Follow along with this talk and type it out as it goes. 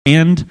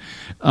And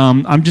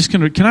I'm just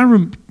going to, can I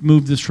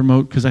remove this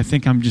remote? Because I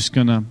think I'm just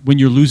going to, when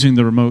you're losing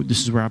the remote, this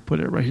is where I put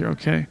it right here,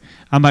 okay?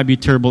 I might be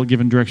terrible at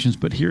giving directions,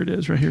 but here it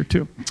is right here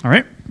too. All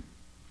right?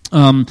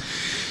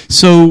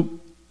 So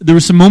there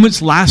were some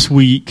moments last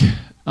week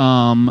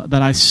that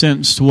I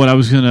sensed what I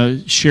was going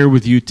to share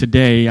with you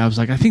today. I was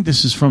like, I think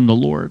this is from the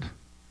Lord.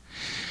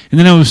 And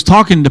then I was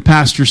talking to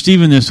Pastor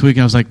Stephen this week,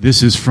 and I was like,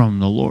 this is from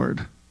the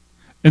Lord.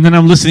 And then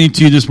I'm listening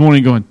to you this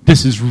morning going,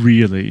 this is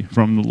really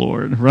from the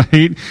Lord,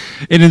 right?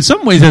 And in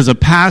some ways, as a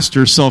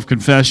pastor,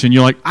 self-confession,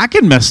 you're like, I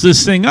can mess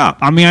this thing up.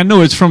 I mean, I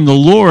know it's from the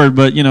Lord,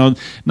 but, you know,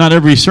 not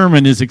every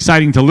sermon is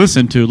exciting to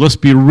listen to. Let's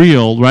be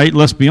real, right?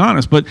 Let's be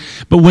honest. But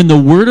when the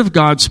Word of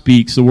God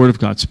speaks, the Word of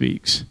God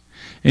speaks.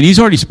 And He's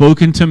already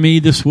spoken to me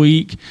this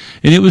week,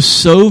 and it was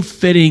so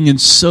fitting and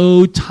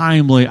so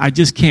timely. I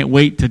just can't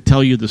wait to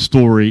tell you the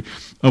story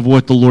of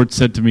what the Lord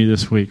said to me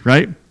this week,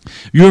 right?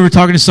 You ever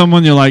talking to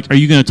someone, you're like, are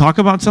you going to talk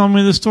about telling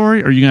me the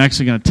story, or are you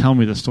actually going to tell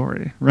me the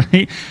story,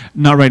 right?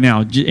 Not right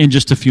now, in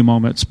just a few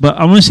moments. But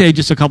I want to say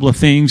just a couple of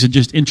things and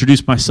just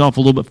introduce myself a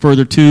little bit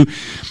further too.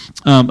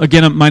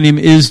 Again, my name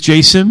is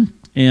Jason,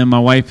 and my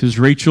wife is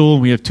Rachel.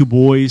 We have two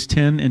boys,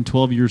 10 and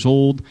 12 years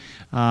old.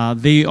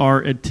 They are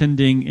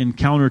attending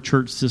Encounter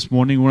Church this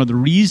morning. One of the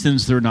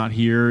reasons they're not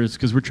here is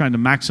because we're trying to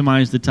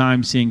maximize the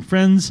time seeing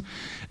friends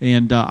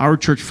and our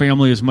church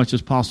family as much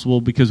as possible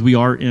because we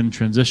are in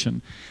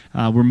transition.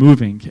 We're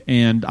moving,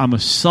 and I'm a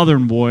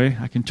Southern boy.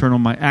 I can turn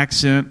on my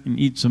accent and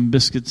eat some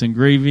biscuits and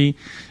gravy.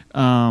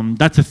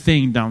 That's a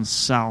thing down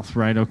south,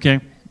 right?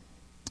 Okay,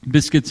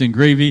 biscuits and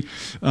gravy.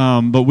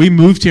 But we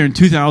moved here in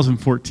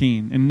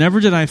 2014, and never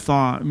did I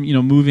thought,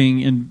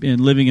 moving and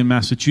living in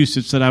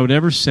Massachusetts, that I would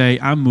ever say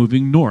I'm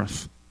moving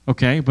north.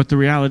 Okay, but the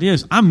reality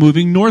is I'm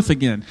moving north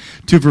again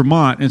to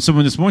Vermont. And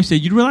someone this morning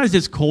said, you realize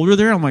it's colder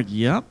there? I'm like,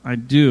 yep, I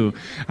do.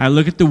 I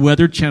look at the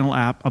Weather Channel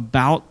app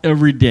about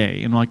every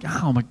day, and I'm like,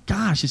 oh my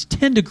gosh, it's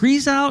 10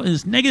 degrees out and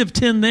it's negative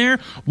 10 there.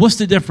 What's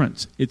the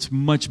difference? It's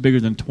much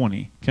bigger than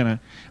 20, kind of,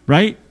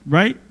 right?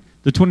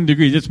 The 20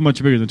 degrees, it's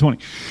much bigger than 20.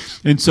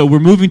 And so we're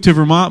moving to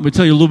Vermont. We'll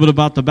tell you a little bit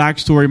about the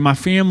backstory. My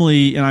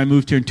family and I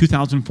moved here in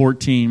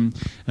 2014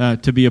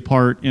 to be a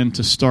part and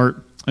to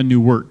start a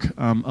new work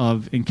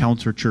of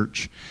Encounter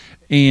Church.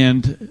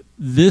 And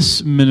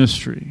this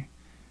ministry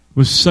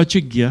was such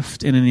a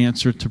gift and an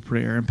answer to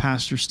prayer. And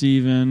Pastor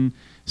Stephen,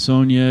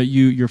 Sonia,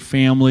 your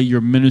family, your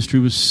ministry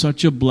was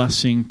such a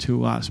blessing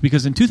to us.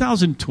 Because in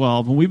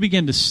 2012, when we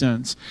began to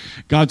sense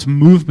God's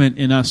movement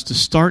in us to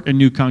start a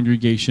new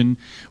congregation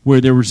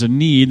where there was a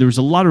need, there was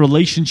a lot of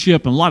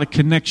relationship and a lot of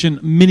connection,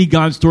 many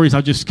God stories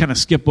I'll just kind of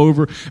skip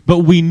over. But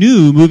we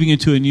knew moving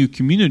into a new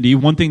community,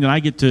 one thing that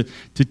I get to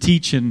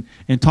teach and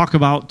talk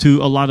about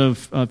to a lot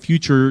of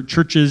future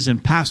churches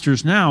and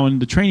pastors now, and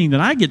the training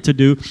that I get to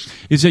do,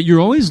 is that you're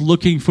always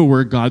looking for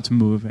where God's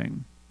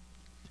moving.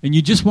 And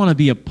you just want to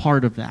be a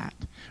part of that,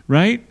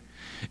 right?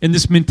 And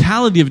this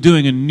mentality of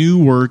doing a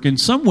new work in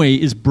some way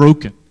is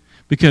broken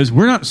because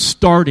we're not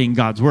starting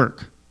God's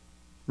work,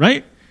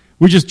 right?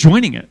 We're just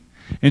joining it.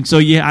 And so,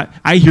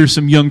 I hear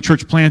some young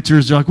church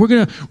planters. They're like, we're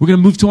gonna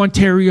move to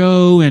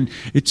Ontario, and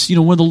it's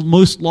one of the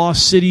most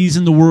lost cities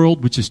in the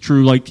world, which is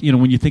true. Like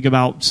when you think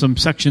about some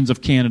sections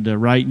of Canada,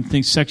 right, and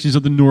think sections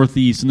of the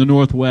Northeast and the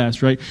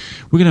Northwest, right.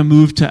 We're gonna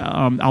move to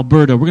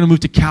Alberta. We're gonna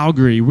move to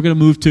Calgary. We're gonna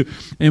move to,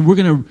 and we're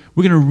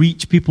gonna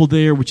reach people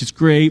there, which is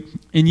great.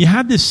 And you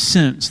have this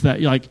sense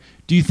that you're like,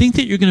 do you think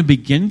that you're gonna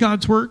begin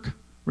God's work,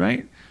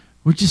 right?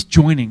 We're just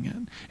joining it.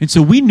 And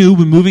so we knew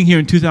when moving here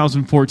in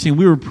 2014,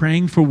 we were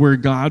praying for where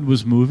God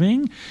was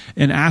moving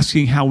and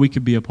asking how we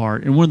could be a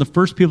part. And one of the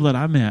first people that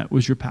I met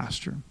was your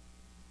pastor.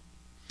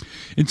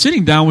 And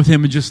sitting down with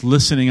him and just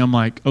listening, I'm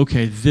like,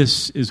 okay,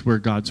 this is where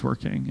God's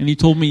working. And he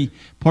told me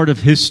part of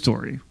his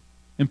story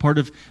and part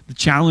of the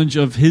challenge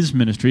of his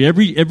ministry.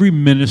 Every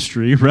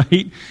ministry,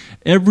 right?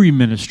 Every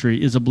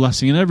ministry is a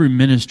blessing, and every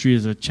ministry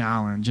is a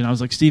challenge. And I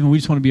was like, Stephen, we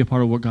just want to be a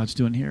part of what God's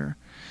doing here.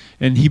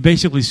 And he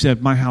basically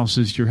said, my house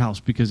is your house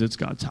because it's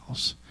God's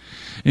house.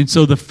 And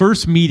so the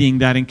first meeting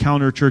that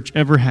Encounter Church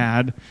ever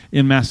had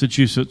in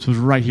Massachusetts was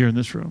right here in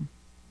this room.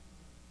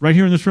 Right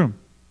here in this room.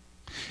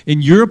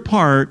 And you're a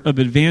part of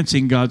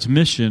advancing God's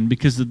mission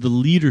because of the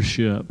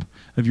leadership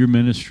of your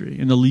ministry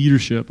and the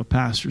leadership of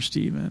Pastor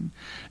Stephen.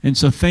 And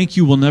so thank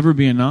you will never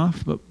be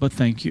enough, but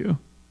thank you.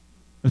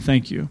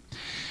 Thank you.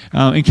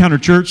 Encounter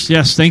Church,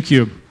 yes, thank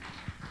you.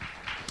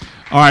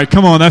 All right,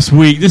 come on, that's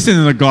weak. This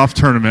isn't a golf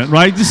tournament,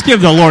 right? Just give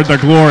the Lord the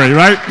glory,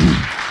 right?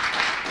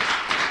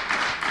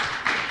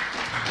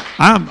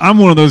 I'm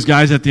one of those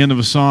guys at the end of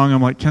a song,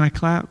 I'm like, can I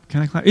clap?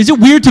 Can I clap? Is it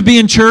weird to be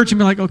in church and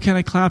be like, oh, can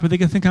I clap? Are they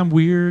going to think I'm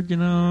weird,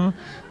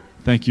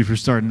 Thank you for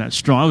starting that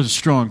strong. That was a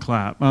strong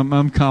clap.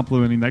 I'm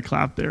complimenting that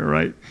clap there,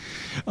 right?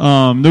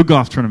 No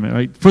golf tournament,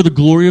 right? For the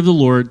glory of the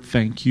Lord,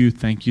 thank you,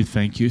 thank you,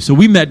 thank you. So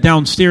we met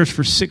downstairs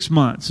for 6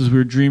 months as we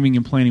were dreaming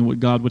and planning what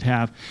God would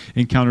have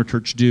Encounter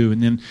Church do.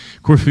 And then,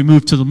 of course, we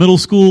moved to the middle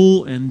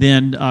school and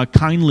then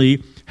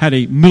kindly had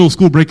a middle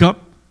school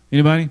breakup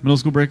Anybody? Middle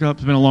school breakup?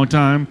 It's been a long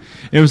time.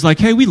 It was like,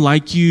 hey, we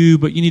like you,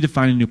 but you need to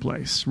find a new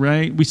place,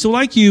 right? We still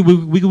like you.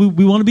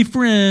 We want to be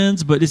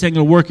friends, but this ain't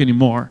going to work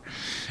anymore.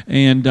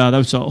 And that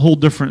was a whole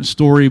different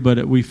story,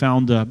 but we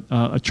found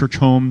a church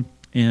home,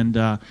 and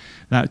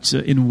that's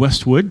in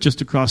Westwood, just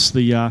across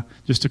Route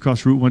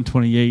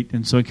 128.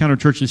 And so Encounter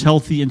Church is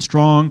healthy and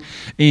strong,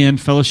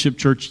 and Fellowship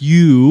Church,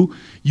 you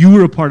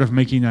were a part of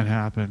making that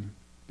happen.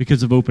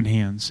 Because of open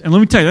hands. And let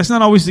me tell you, that's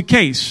not always the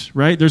case,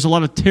 right? There's a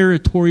lot of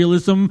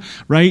territorialism,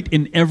 right,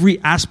 in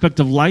every aspect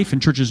of life,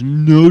 and church is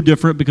no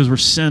different because we're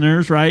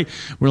sinners, right?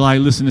 We're like,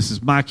 listen, this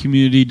is my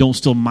community, don't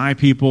steal my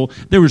people.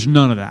 There was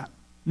none of that.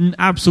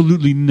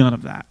 Absolutely none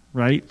of that,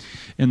 right,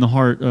 in the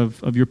heart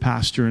of your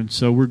pastor. And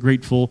so we're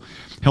grateful,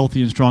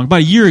 healthy, and strong. About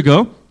a year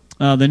ago,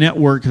 the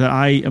network that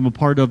I am a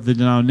part of, the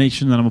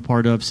denomination that I'm a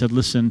part of, said,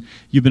 listen,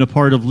 you've been a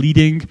part of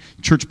leading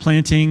church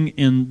planting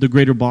in the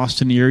greater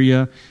Boston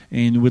area,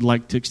 and would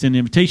like to extend an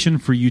invitation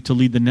for you to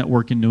lead the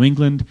network in New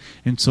England.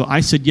 And so I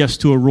said yes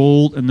to a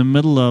role in the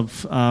middle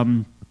of,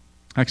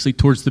 actually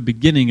towards the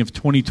beginning of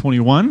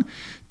 2021,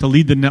 to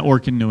lead the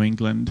network in New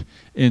England.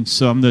 And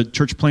so I'm the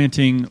church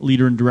planting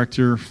leader and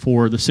director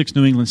for the 6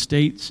 New England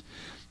states.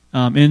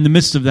 And in the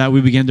midst of that,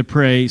 we began to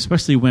pray,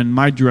 especially when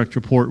my direct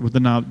report with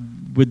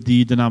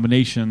the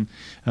denomination,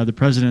 the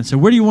president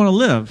said, where do you want to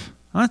live?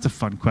 Well, that's a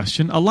fun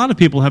question. A lot of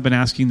people have been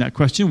asking that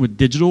question with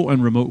digital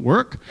and remote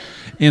work.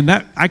 And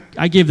that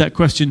I gave that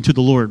question to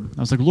the Lord.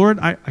 I was like, Lord,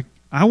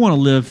 I want to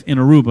live in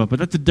Aruba, but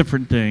that's a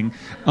different thing.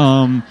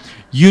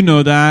 You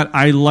know that.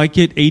 I like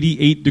it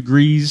 88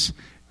 degrees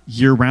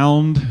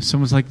year-round.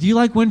 Someone's like, do you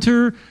like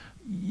winter?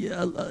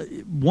 Yeah,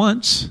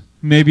 once,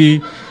 maybe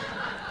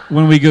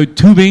when we go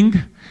tubing.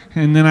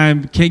 And then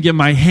I can't get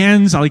my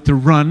hands. I like to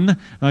run,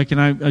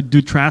 and I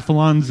do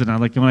triathlons, and I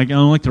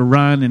don't like to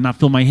run and not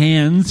feel my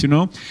hands,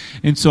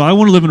 And so I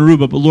want to live in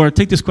Aruba. But Lord, I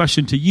take this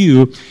question to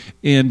you,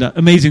 and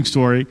amazing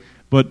story.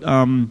 But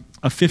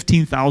a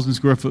 15,000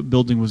 square foot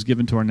building was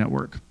given to our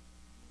network,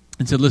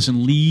 and said,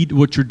 listen, lead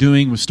what you're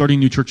doing with starting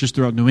new churches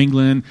throughout New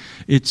England.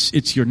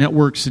 It's your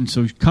networks, and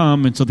so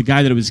come. And so the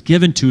guy that it was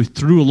given to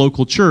through a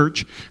local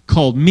church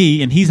called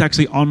me, and he's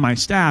actually on my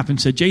staff,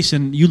 and said,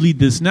 Jason, you lead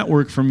this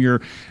network from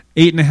your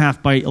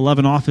 8.5 by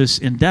 11 office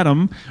in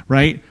Dedham,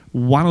 right?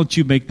 Why don't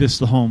you make this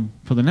the home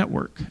for the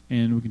network?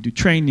 And we can do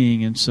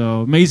training, and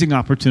so amazing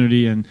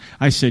opportunity. And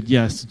I said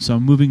yes, and so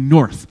I'm moving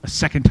north a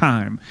second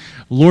time.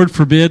 Lord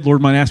forbid,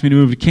 Lord might ask me to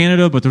move to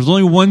Canada, but there's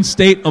only one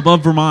state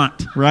above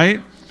Vermont, right?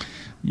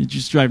 You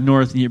just drive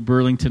north and you hit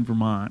Burlington,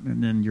 Vermont,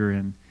 and then you're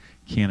in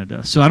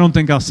Canada. So I don't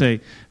think I'll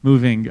say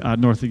moving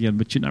north again,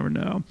 but you never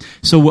know.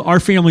 So our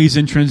family is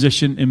in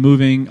transition and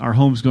moving. Our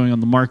home's going on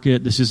the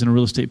market. This isn't a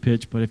real estate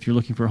pitch, but if you're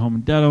looking for a home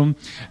in Dedham,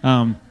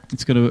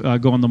 it's going to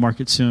go on the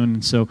market soon.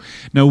 And so,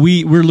 no,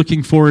 we're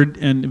looking forward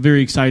and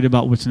very excited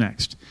about what's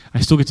next.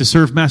 I still get to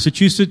serve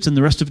Massachusetts and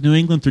the rest of New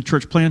England through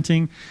church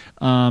planting,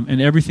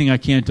 and everything I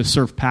can to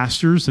serve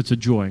pastors. It's a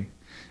joy.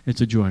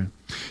 It's a joy.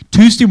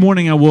 Tuesday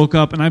morning I woke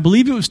up, and I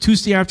believe it was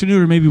Tuesday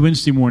afternoon or maybe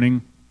Wednesday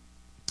morning,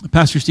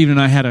 Pastor Stephen and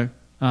I had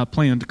a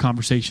planned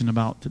conversation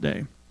about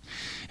today.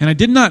 And I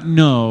did not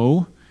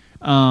know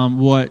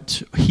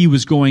what he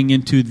was going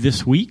into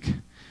this week.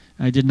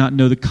 I did not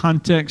know the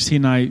context. He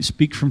and I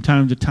speak from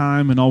time to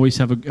time and always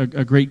have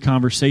a great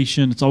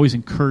conversation. It's always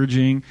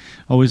encouraging.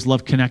 Always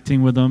love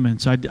connecting with him.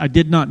 And so I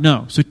did not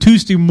know. So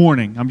Tuesday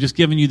morning, I'm just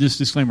giving you this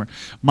disclaimer.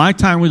 My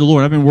time with the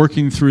Lord, I've been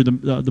working through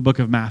the book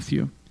of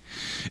Matthew.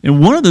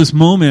 And one of those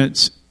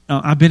moments,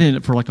 I've been in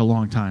it for like a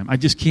long time. I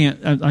just can't,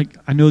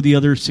 I know the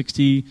other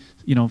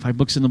 65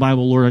 books in the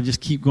Bible, Lord, I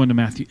just keep going to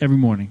Matthew every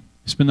morning.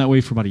 It's been that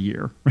way for about a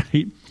year,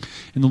 right?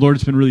 And the Lord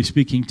has been really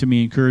speaking to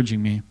me,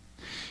 encouraging me.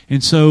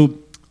 And so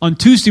on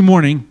Tuesday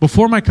morning,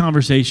 before my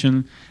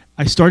conversation,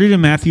 I started in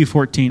Matthew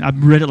 14.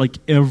 I've read it like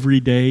every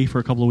day for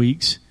a couple of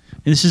weeks.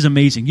 And this is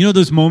amazing. You know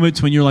those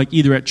moments when you're like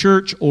either at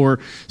church or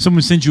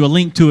someone sends you a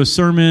link to a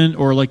sermon,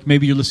 or like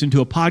maybe you're listening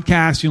to a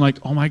podcast, you're like,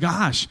 oh my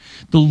gosh,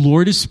 the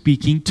Lord is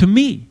speaking to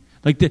me.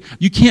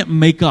 You can't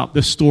make up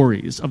the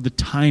stories of the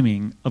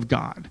timing of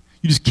God.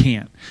 You just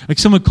can't. Like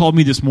someone called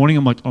me this morning,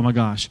 I'm like, oh my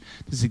gosh,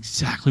 this is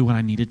exactly what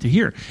I needed to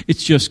hear.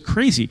 It's just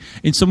crazy.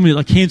 And somebody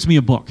like hands me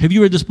a book. Have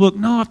you read this book?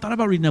 No, I've thought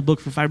about reading that book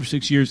for 5 or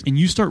 6 years. And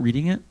you start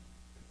reading it,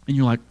 and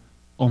you're like,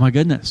 oh my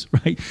goodness,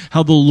 right?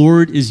 How the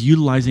Lord is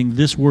utilizing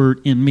this word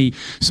in me.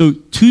 So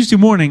Tuesday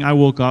morning, I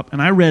woke up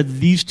and I read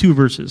these 2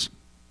 verses.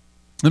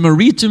 I'm going to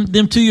read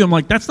them to you. I'm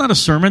like, that's not a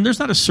sermon. There's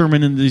not a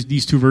sermon in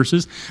these 2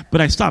 verses.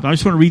 But I stopped. I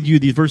just want to read you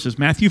these verses.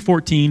 Matthew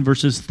 14,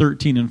 verses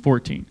 13 and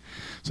 14.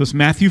 So it's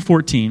Matthew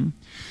 14,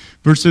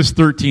 verses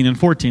 13 and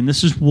 14.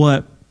 This is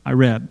what I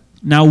read.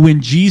 Now when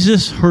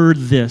Jesus heard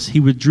this, he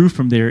withdrew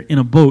from there in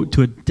a boat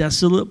to a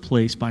desolate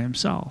place by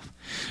himself.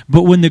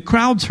 But when the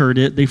crowds heard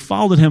it, they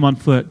followed him on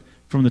foot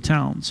from the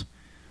towns.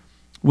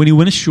 When he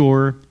went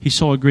ashore, he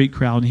saw a great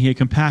crowd, and he had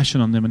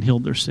compassion on them and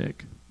healed their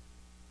sick.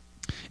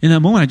 In that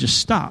moment, I just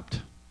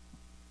stopped.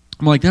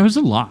 I'm like, that was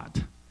a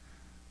lot.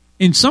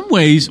 In some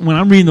ways, when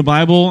I'm reading the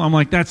Bible, I'm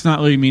like, that's not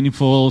really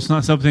meaningful. It's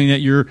not something that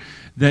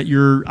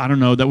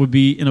that that would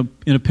be in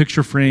a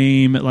picture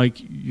frame at like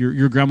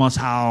your grandma's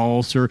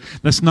house, or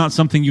that's not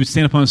something you would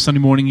stand up on a Sunday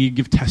morning and you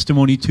give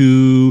testimony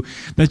to.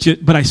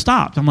 But I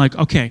stopped. I'm like,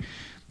 okay,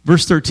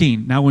 verse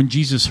 13. Now when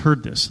Jesus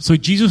heard this, so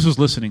Jesus was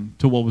listening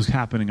to what was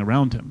happening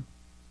around him.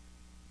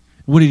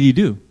 What did he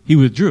do? He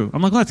withdrew.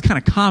 I'm like, well, that's kind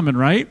of common,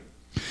 right?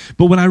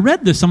 But when I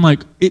read this, I'm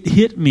like, it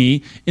hit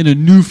me in a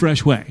new,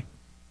 fresh way.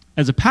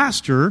 As a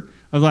pastor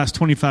of the last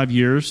 25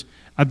 years,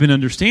 I've been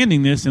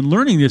understanding this and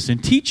learning this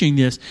and teaching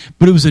this,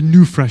 but it was a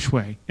new, fresh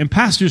way. And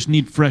pastors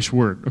need fresh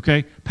word,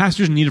 okay?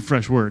 Pastors need a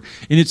fresh word.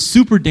 And it's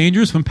super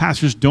dangerous when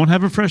pastors don't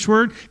have a fresh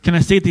word. Can I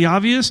state the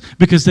obvious?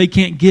 Because they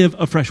can't give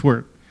a fresh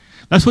word.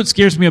 That's what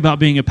scares me about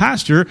being a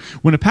pastor.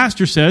 When a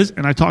pastor says,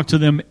 and I talk to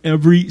them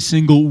every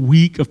single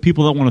week of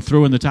people that want to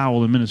throw in the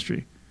towel in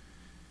ministry,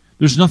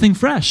 there's nothing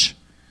fresh.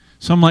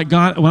 So I'm like,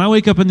 God, when I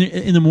wake up in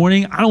the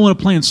morning, I don't want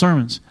to plan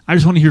sermons. I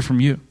just want to hear from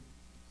you.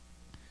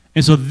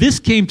 And so this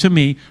came to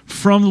me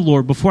from the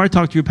Lord before I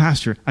talked to your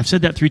pastor. I've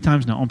said that 3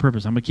 times now on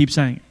purpose. I'm going to keep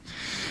saying it.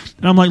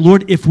 And I'm like,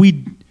 Lord,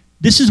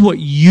 this is what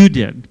you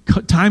did.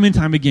 Time and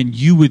time again,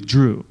 you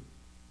withdrew.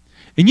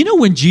 And you know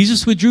when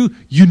Jesus withdrew,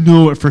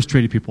 it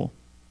frustrated people.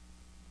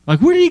 Like,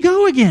 where did he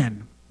go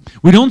again?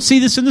 We don't see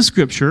this in the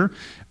scripture,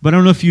 but I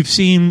don't know if you've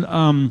seen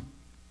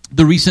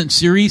the recent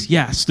series.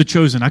 Yes, The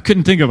Chosen. I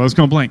couldn't think of it. I was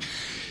going blank.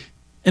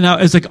 And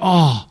I was like,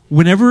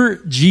 whenever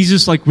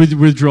Jesus would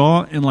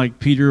withdraw and like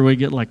Peter would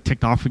get like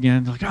ticked off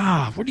again, like,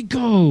 where'd he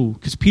go?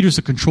 Because Peter's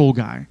a control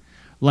guy,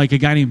 like a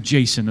guy named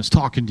Jason that's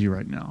talking to you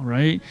right now,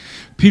 right?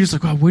 Peter's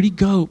like, where'd he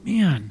go?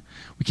 Man,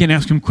 we can't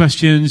ask him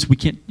questions. We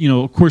can't,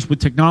 of course, with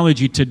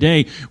technology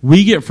today,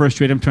 we get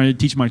frustrated. I'm trying to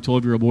teach my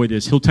 12-year-old boy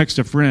this. He'll text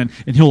a friend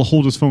and he'll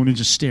hold his phone and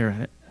just stare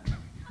at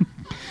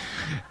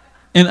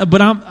it.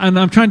 But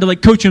I'm trying to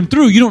like coach him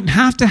through. You don't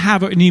have to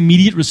have an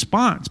immediate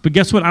response. But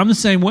guess what? I'm the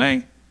same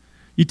way.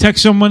 You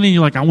text someone and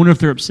you're like, I wonder if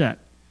they're upset.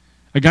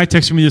 A guy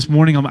texted me this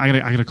morning.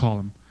 I got to call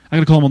him. I got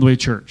to call him on the way to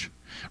church.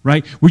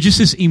 Right? We're just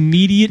this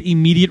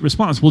immediate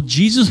response. Well,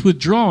 Jesus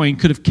withdrawing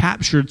could have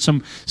captured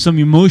some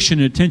emotion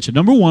and attention.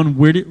 Number one,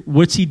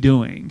 what's he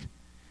doing?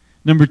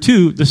 Number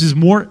two, this is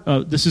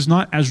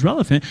not as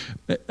relevant.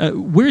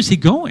 Where is he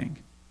going?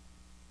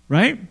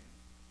 Right?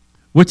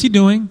 What's he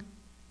doing?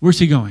 Where's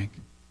he going?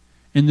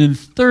 And then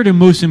third and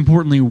most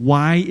importantly,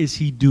 why is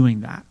he doing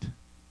that?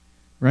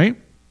 Right?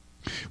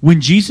 When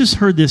Jesus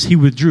heard this, he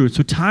withdrew.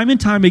 So time and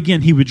time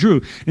again, he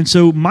withdrew. And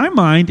so my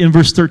mind, in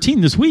verse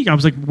 13 this week, I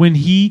was like, when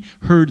he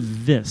heard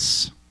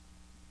this.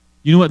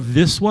 You know what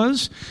this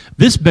was?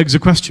 This begs a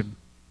question.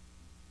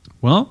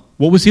 Well,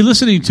 what was he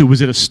listening to?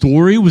 Was it a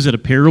story? Was it a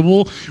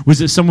parable?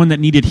 Was it someone that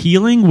needed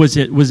healing? Was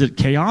it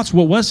chaos?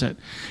 What was it?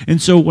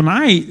 And so when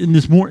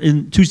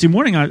in Tuesday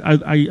morning,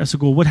 I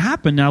said, well, what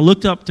happened? Now I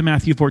looked up to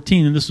Matthew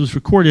 14, and this was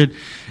recorded.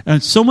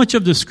 And so much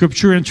of the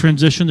scripture and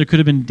transition, there could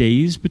have been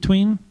days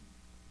between.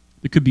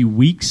 There could be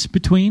weeks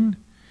between.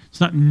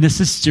 It's not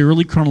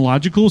necessarily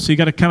chronological, so you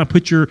got to kind of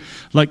put your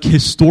like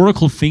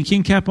historical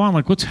thinking cap on,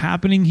 like what's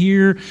happening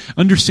here.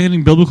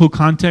 Understanding biblical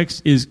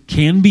context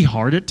can be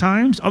hard at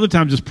times. Other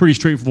times it's pretty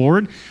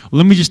straightforward. Well,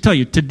 let me just tell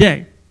you,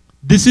 today,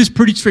 this is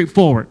pretty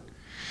straightforward.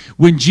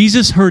 When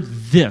Jesus heard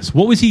this,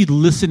 what was he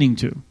listening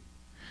to?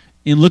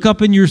 And look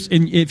up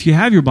if you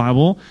have your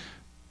Bible,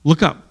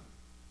 look up,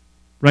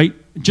 right?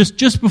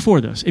 Just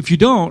before this. If you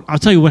don't, I'll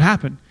tell you what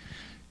happened.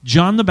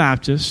 John the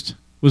Baptist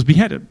was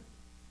beheaded.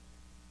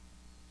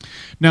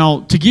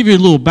 Now, to give you a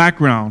little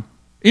background,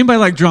 anybody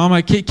like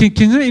drama? Can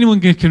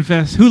anyone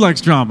confess? Who likes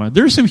drama?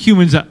 There are some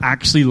humans that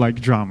actually like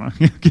drama.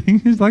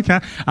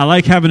 I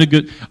like having a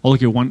good... Oh,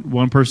 look at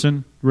one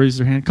person raise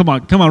their hand. Come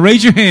on,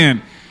 raise your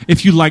hand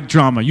if you like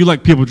drama. You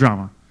like people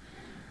drama.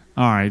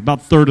 All right, about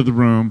a third of the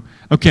room.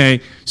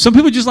 Okay, some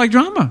people just like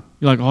drama.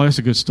 You're like, oh, that's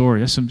a good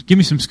story. Give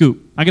me some scoop.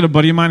 I got a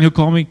buddy of mine who'll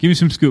call me, give me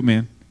some scoop,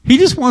 man. He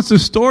just wants a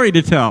story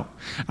to tell.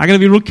 I got to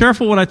be real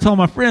careful what I tell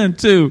my friend,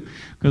 too,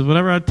 because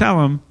whatever I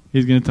tell him,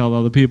 he's going to tell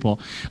other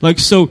people.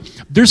 So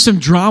there's some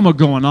drama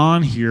going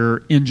on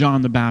here in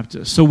John the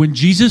Baptist. So when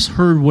Jesus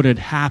heard what had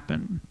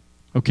happened,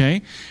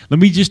 okay, let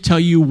me just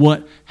tell you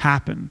what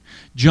happened.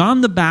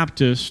 John the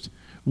Baptist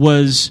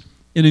was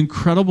an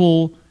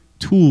incredible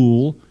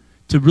tool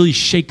to really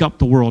shake up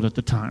the world at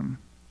the time.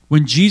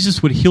 When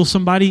Jesus would heal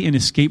somebody and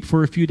escape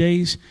for a few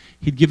days,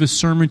 he'd give a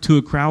sermon to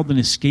a crowd and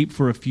escape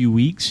for a few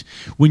weeks.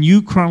 When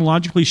you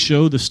chronologically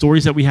show the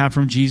stories that we have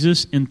from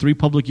Jesus in 3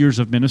 public years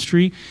of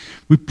ministry,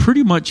 we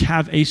pretty much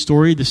have a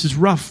story, this is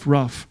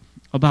rough,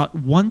 about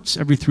once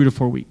every 3 to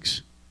 4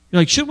 weeks.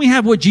 You're like, shouldn't we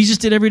have what Jesus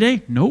did every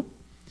day? Nope.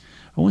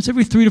 Once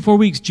every 3 to 4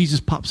 weeks, Jesus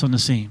pops on the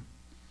scene.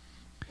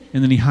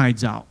 And then he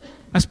hides out.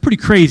 That's pretty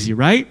crazy,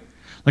 right?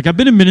 Like I've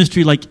been in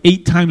ministry like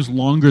 8 times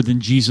longer than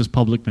Jesus'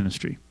 public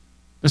ministry.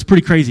 That's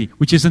pretty crazy,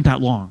 which isn't that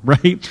long,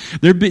 right?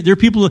 There are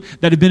people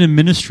that have been in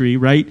ministry,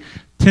 right,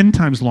 10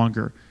 times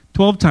longer,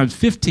 12 times,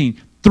 15.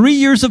 3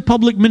 years of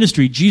public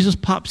ministry, Jesus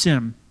pops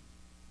in.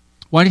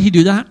 Why did he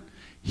do that?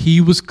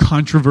 He was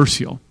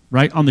controversial.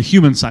 right? On the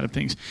human side of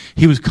things.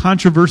 He was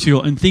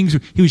controversial and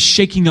he was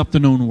shaking up the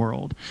known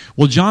world.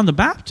 Well, John the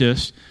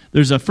Baptist,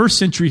 there's a first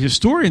century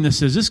historian that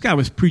says this guy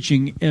was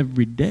preaching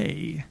every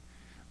day,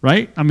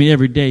 right? I mean,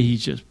 every day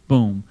he's just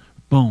boom,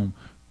 boom,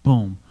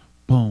 boom,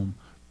 boom,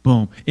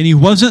 boom. And he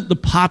wasn't the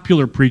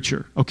popular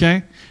preacher,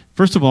 okay?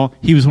 First of all,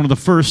 he was one of the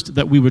first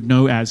that we would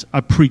know as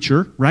a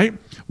preacher, right?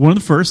 One of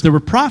the first. There were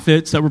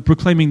prophets that were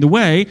proclaiming the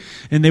way,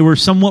 and they were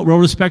somewhat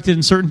well-respected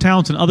in certain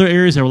towns. In other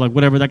areas, they were like,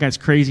 whatever, that guy's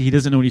crazy. He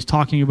doesn't know what he's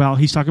talking about.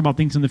 He's talking about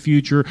things in the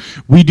future.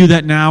 We do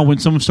that now when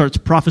someone starts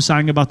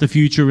prophesying about the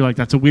future. We're like,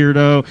 that's a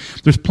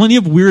weirdo. There's plenty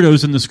of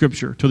weirdos in the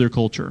Scripture to their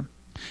culture.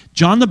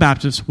 John the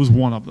Baptist was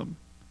one of them,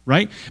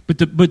 right? But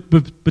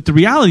the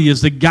reality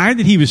is the guy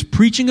that he was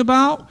preaching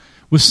about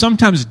was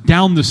sometimes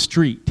down the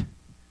street.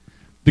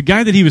 The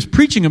guy that he was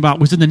preaching about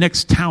was in the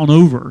next town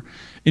over.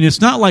 And it's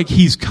not like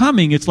he's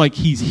coming, it's like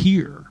he's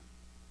here.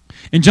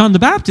 And John the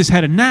Baptist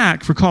had a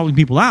knack for calling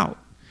people out.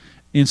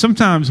 And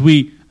sometimes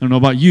I don't know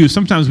about you,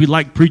 sometimes we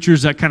like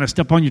preachers that kind of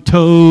step on your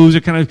toes,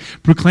 that kind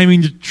of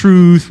proclaiming the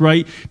truth,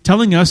 right?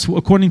 Telling us,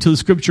 according to the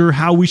Scripture,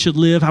 how we should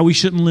live, how we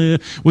shouldn't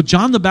live. Well,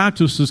 John the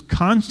Baptist was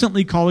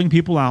constantly calling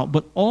people out,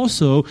 but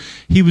also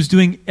he was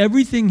doing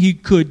everything he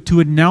could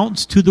to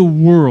announce to the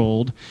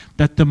world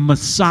that the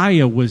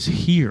Messiah was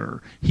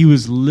here. He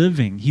was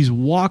living, he's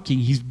walking,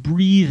 he's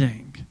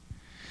breathing.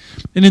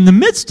 And in the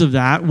midst of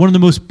that, one of the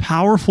most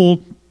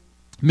powerful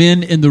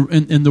men in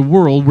the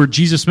world where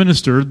Jesus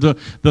ministered, the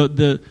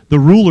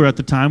ruler at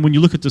the time, when you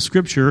look at the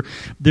Scripture,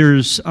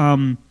 there's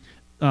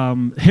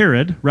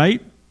Herod,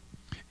 right?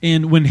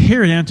 And when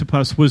Herod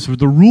Antipas was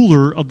the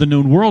ruler of the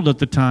known world at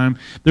the time,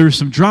 there was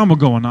some drama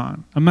going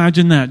on.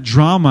 Imagine that,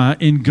 drama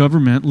in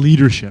government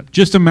leadership.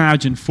 Just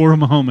imagine for a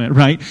moment,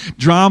 right?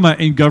 Drama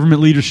in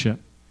government leadership.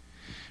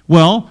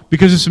 Well,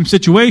 because of some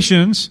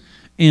situations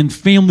in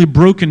family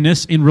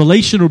brokenness, in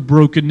relational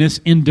brokenness,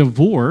 in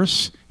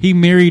divorce, he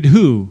married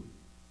who?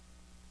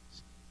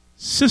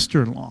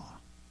 Sister-in-law,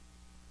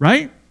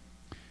 right?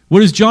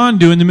 What does John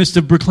do in the midst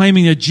of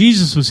proclaiming that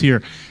Jesus was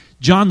here?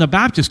 John the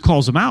Baptist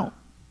calls him out,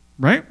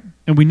 right?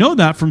 And we know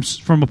that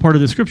from a part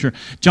of the Scripture.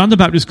 John the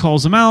Baptist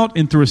calls him out,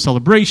 and through a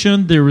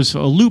celebration, there was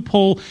a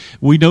loophole.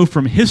 We know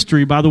from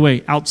history, by the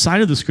way,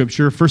 outside of the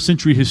Scripture, first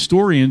century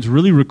historians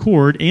really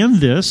record,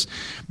 and this,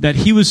 that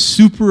he was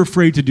super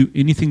afraid to do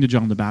anything to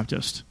John the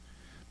Baptist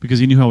because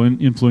he knew how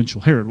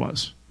influential Herod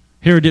was.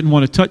 Herod didn't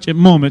want to touch, at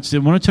moments,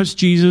 didn't want to touch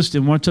Jesus,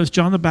 didn't want to touch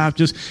John the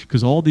Baptist,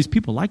 because all these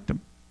people liked him,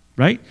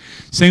 right?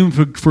 Same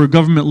for a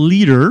government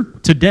leader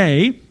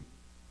today,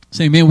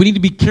 saying, man, we need to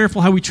be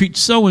careful how we treat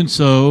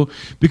so-and-so,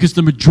 because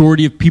the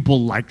majority of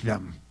people like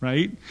them,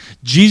 right?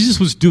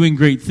 Jesus was doing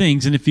great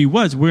things, and if he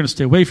was, we're going to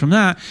stay away from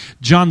that.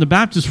 John the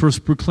Baptist was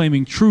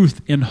proclaiming truth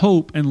and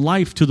hope and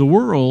life to the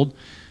world,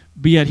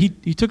 but yet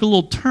he took a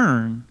little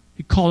turn.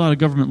 He called out a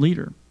government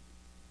leader.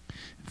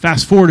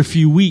 Fast forward a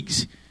few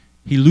weeks,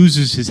 he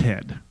loses his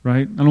head,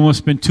 right? I don't want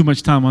to spend too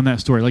much time on that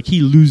story. Like,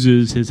 he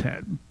loses his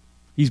head.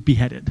 He's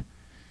beheaded.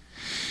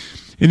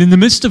 And in the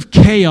midst of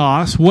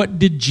chaos, what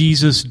did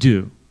Jesus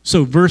do?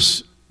 So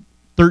verse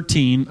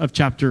 13 of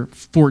chapter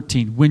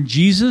 14. When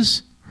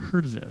Jesus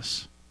heard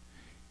this,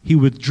 he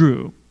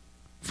withdrew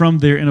from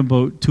there in a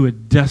boat to a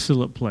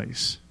desolate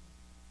place.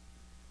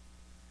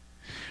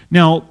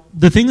 Now,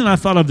 the thing that I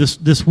thought of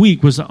this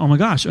week was, oh my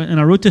gosh, and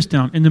I wrote this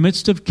down. In the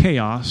midst of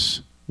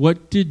chaos,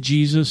 what did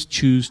Jesus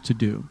choose to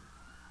do?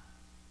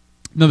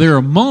 Now, there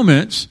are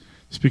moments,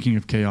 speaking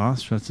of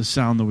chaos, that's the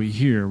sound that we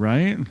hear,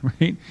 right?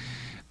 Right.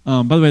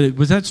 By the way,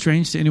 was that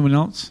strange to anyone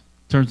else?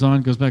 Turns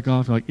on, goes back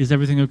off. Like, is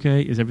everything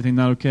okay? Is everything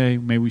not okay?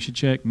 Maybe we should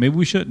check. Maybe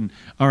we shouldn't.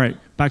 All right,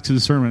 back to the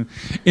sermon.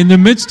 In the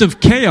midst of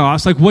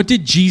chaos, like, what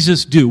did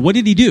Jesus do? What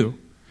did he do?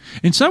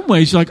 In some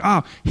ways, you're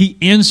like, he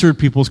answered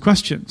people's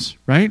questions,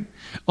 right?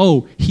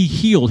 Oh, he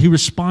healed. He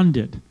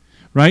responded.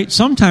 Right?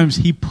 Sometimes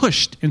he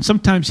pushed and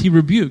sometimes he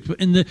rebuked. But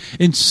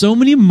in so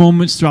many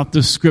moments throughout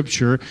the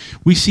Scripture,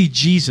 we see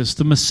Jesus,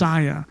 the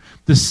Messiah,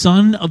 the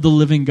Son of the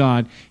living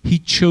God. He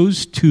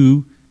chose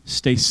to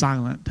stay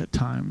silent at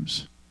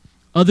times.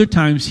 Other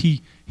times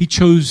he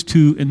chose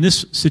to, in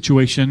this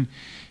situation,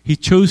 he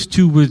chose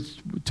to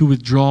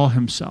withdraw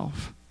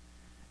himself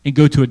and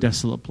go to a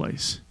desolate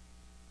place.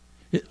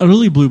 It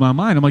utterly blew my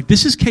mind. I'm like,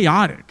 this is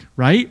chaotic,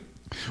 right?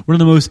 One of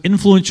the most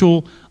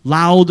influential,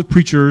 loud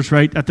preachers,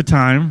 right, at the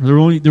time.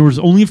 There was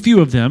only a few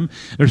of them.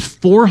 There's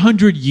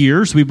 400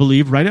 years, we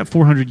believe, right at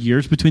 400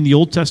 years, between the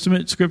Old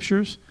Testament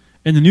Scriptures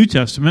and the New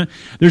Testament.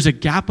 There's a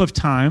gap of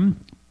time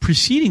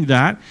preceding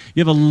that.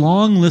 You have a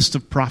long list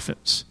of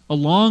prophets, a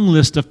long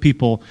list of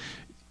people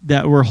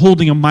that were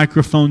holding a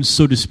microphone,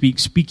 so to speak,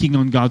 speaking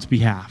on God's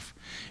behalf.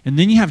 And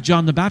then you have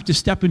John the Baptist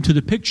step into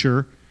the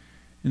picture,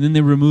 and then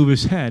they remove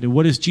his head. And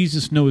what does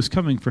Jesus know is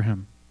coming for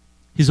him?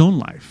 His own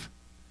life.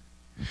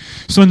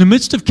 So in the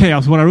midst of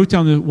chaos, what I wrote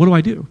down is, what do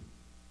I do?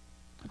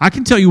 I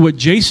can tell you what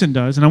Jason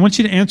does, and I want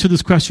you to answer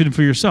this question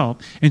for yourself.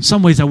 In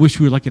some ways, I wish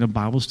we were like in a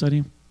Bible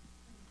study,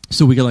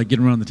 so we could get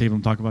around the table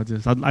and talk about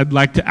this. I'd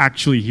like to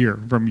actually hear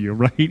from you,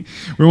 right?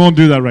 We won't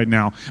do that right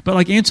now.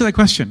 But answer that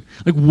question.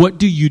 What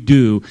do you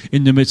do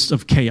in the midst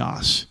of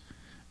chaos?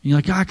 And you're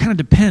like, it kind of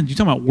depends. You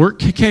talking about work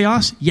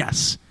chaos?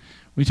 Yes.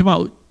 When you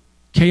talking about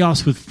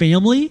chaos with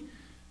family,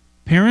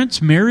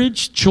 parents,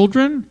 marriage,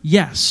 children?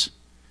 Yes.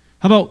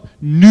 How about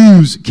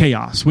news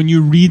chaos? When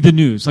you read the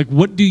news, like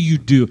what do you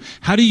do?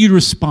 How do you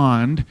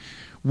respond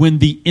when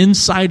the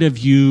inside of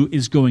you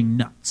is going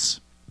nuts?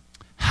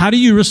 How do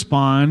you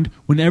respond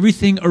when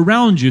everything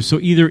around you, so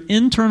either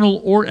internal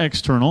or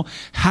external,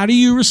 how do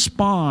you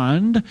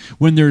respond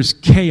when there's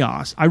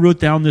chaos? I wrote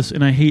down this,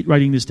 and I hate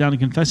writing this down and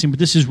confessing, but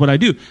this is what I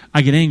do.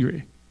 I get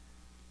angry.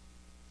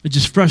 It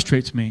just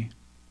frustrates me.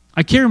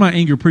 I carry my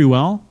anger pretty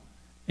well,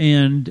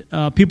 and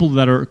people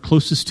that are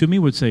closest to me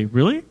would say,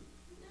 really?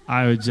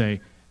 I would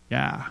say,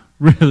 yeah,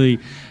 really.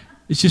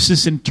 It's just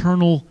this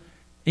internal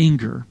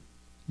anger,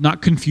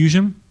 not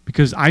confusion,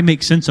 because I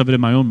make sense of it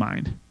in my own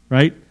mind,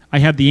 right? I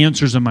have the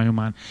answers in my own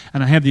mind.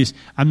 And I have these,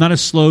 I'm not as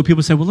slow.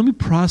 People say, well, let me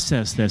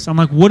process this. I'm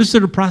like, what is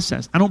there to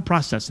process? I don't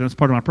process. That's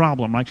part of my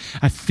problem. Right?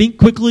 I think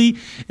quickly,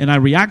 and I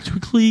react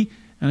quickly,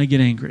 and I get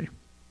angry.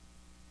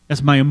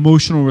 That's my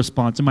emotional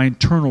response and my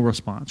internal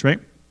response, right?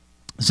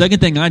 The second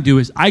thing I do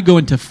is I go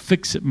into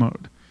fix-it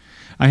mode.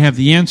 I have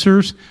the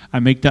answers. I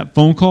make that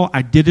phone call.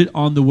 I did it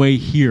on the way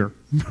here,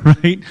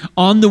 right?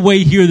 On the way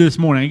here this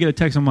morning. I get a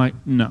text. I'm like,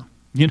 no.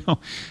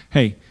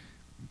 Hey,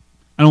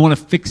 I don't want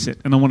to fix it,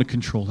 and I want to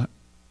control it.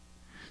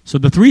 So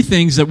the three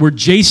things that where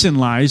Jason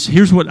lies,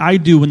 here's what I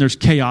do when there's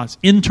chaos,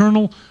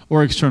 internal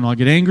or external. I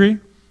get angry,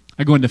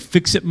 I go into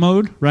fix-it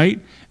mode, right?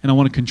 And I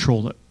want to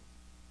control it,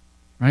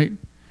 right?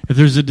 If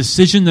there's a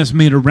decision that's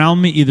made around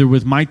me, either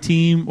with my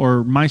team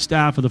or my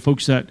staff or the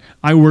folks that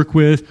I work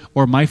with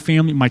or my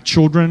family, my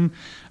children,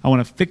 I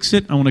want to fix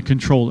it, I want to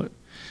control it.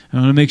 And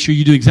I want to make sure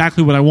you do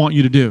exactly what I want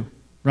you to do,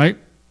 right?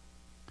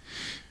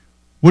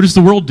 What does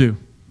the world do?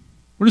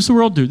 What does the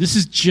world do? This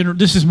is general.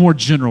 This is more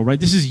general, right?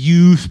 This is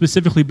you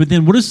specifically, but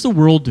then what does the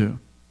world do?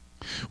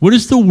 What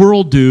does the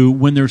world do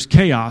when there's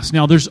chaos?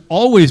 Now, there's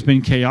always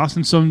been chaos,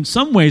 and so in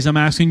some ways I'm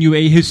asking you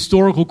a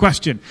historical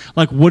question.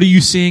 Like, what are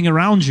you seeing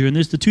around you? And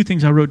there's the two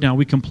things I wrote down.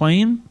 We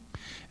complain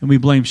and we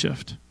blame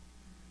shift.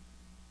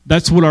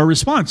 That's what our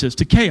response is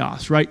to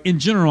chaos, right? In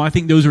general, I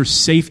think those are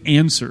safe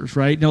answers,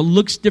 right? Now, it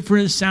looks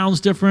different, it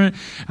sounds different.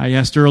 I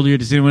asked earlier,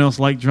 does anyone else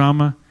like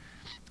drama?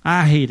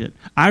 I hate it.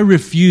 I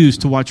refuse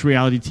to watch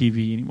reality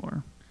TV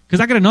anymore because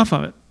I got enough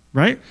of it,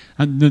 right?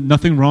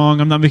 Nothing wrong.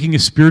 I'm not making a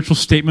spiritual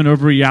statement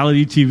over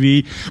reality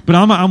TV, but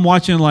I'm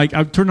watching, like,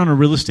 I turned on a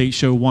real estate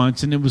show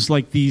once, and it was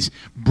like these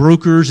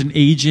brokers and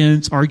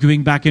agents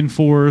arguing back and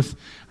forth.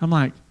 I'm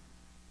like,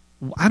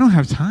 I don't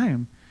have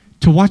time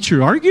to watch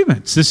your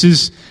arguments. This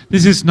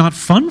is not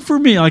fun for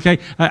me. Like I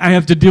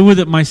have to deal with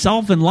it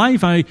myself in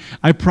life. I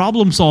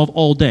problem solve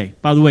all day.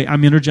 By the way,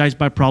 I'm energized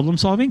by problem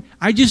solving.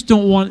 I just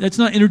don't want, that's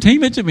not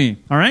entertainment to me.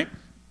 All right?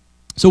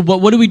 So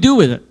what do we do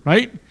with it,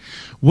 right?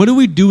 What do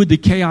we do with the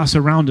chaos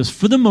around us?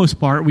 For the most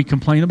part, we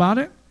complain about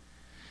it.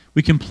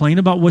 We complain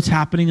about what's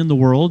happening in the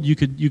world. You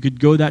could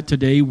go that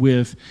today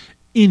with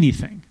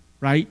anything,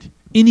 right?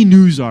 Any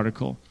news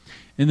article.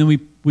 And then we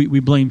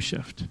blame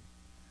shift.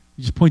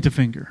 We just point the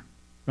finger.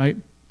 Right?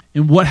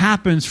 And what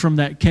happens from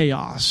that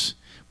chaos?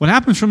 What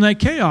happens from that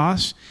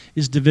chaos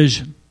is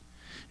division,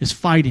 is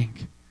fighting,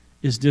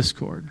 is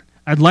discord.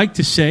 I'd like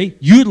to say,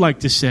 you'd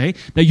like to say,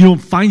 that you don't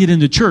find it in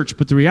the church,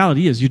 but the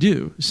reality is you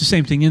do. It's the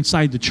same thing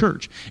inside the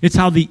church. It's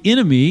how the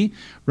enemy,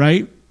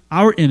 right,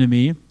 our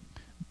enemy,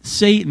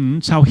 Satan,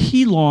 it's how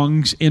he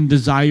longs and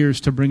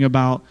desires to bring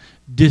about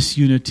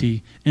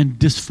disunity and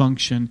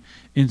dysfunction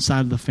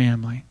inside of the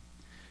family.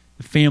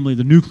 The family,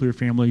 the nuclear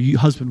family,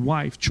 husband,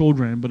 wife,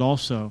 children, but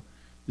also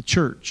the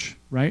church,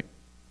 right?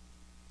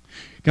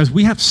 Guys,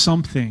 we have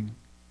something,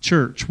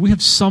 church, we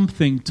have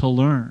something to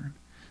learn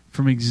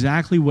from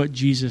exactly what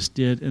Jesus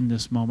did in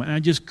this moment. And I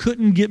just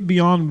couldn't get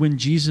beyond when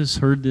Jesus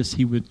heard this,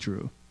 he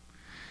withdrew.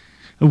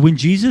 And when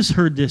Jesus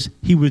heard this,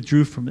 he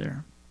withdrew from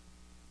there.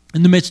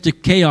 In the midst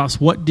of chaos,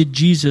 what did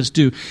Jesus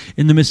do?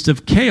 In the midst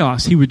of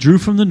chaos, he withdrew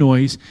from the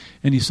noise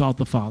and he sought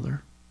the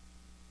Father.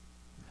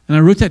 And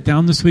I wrote that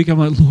down this week. I'm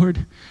like,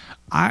 Lord,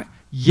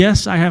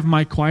 yes, I have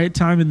my quiet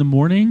time in the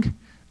morning.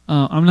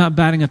 I'm not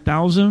batting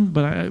 1,000,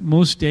 but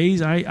most days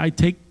I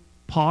take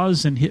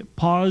pause and hit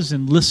pause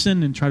and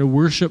listen and try to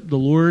worship the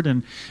Lord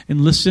and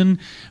listen.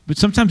 But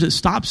sometimes it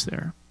stops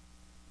there.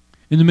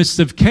 In the midst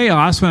of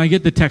chaos, when I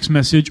get the text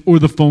message or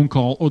the phone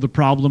call or the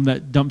problem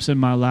that dumps in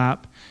my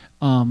lap,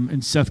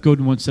 and Seth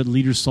Godin once said,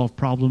 leaders solve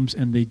problems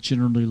and they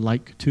generally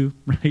like to,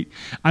 right?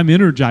 I'm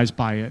energized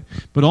by it,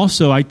 but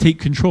also I take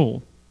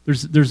control.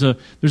 There's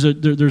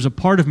a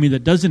part of me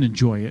that doesn't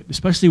enjoy it,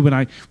 especially when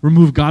I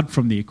remove God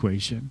from the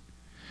equation.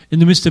 In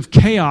the midst of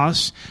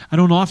chaos, I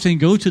don't often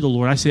go to the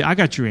Lord. I say, I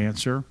got your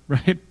answer,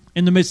 right?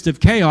 In the midst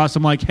of chaos,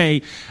 I'm like,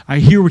 hey, I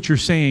hear what you're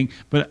saying,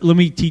 but let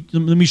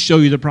me show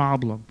you the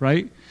problem,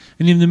 right?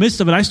 And in the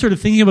midst of it, I started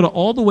thinking about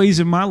all the ways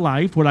in my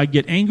life where I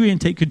get angry and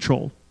take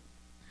control.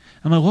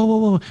 I'm like,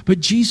 whoa. But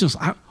Jesus,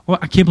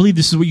 I can't believe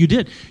this is what you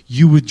did.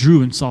 You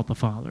withdrew and sought the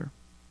Father.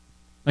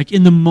 Like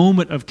in the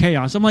moment of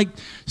chaos. I'm like,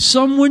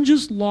 someone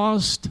just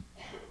lost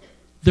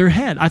their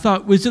head. I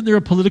thought, wasn't there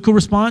a political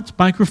response?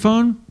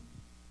 Microphone?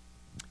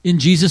 in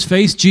Jesus'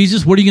 face.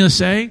 Jesus, what are you going to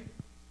say?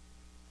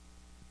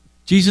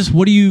 Jesus,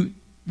 what are you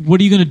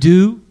going to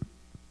do?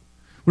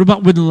 What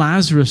about when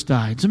Lazarus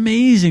died? It's an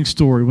amazing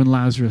story when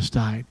Lazarus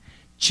died.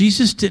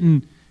 Jesus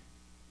didn't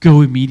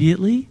go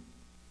immediately.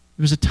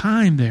 There was a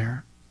time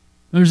there.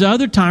 There's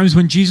other times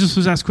when Jesus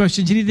was asked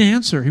questions he didn't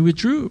answer. He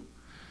withdrew.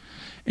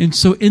 And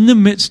so in the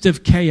midst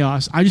of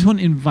chaos, I just want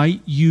to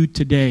invite you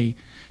today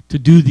to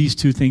do these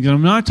two things. And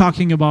I'm not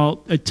talking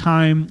about a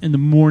time in the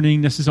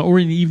morning necessarily or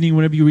in the evening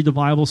whenever you read the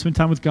Bible, spend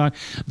time with God,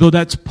 though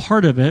that's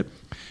part of it.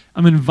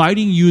 I'm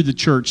inviting you, the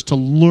church, to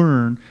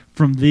learn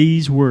from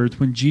these words.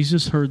 When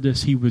Jesus heard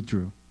this, he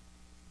withdrew.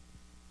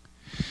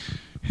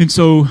 And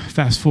so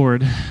fast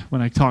forward,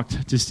 when I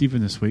talked to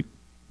Stephen this week,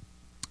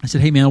 I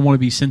said, hey man, I want to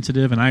be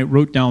sensitive. And I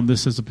wrote down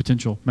this as a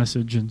potential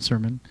message and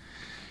sermon.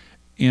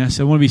 And I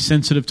said, I want to be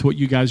sensitive to what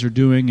you guys are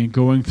doing and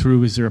going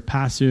through. Is there a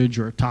passage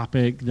or a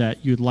topic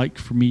that you'd like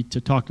for me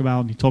to talk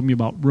about? And he told me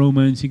about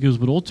Romans. He goes,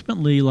 but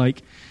ultimately,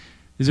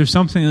 is there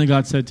something that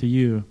God said to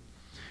you?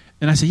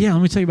 And I said, yeah,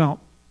 let me tell you about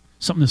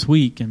something this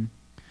week. And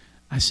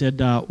I said,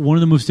 one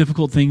of the most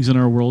difficult things in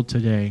our world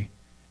today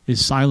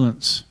is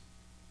silence,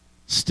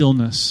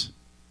 stillness,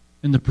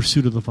 and the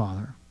pursuit of the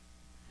Father.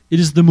 It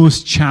is the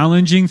most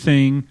challenging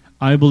thing,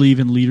 I believe,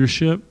 in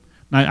leadership.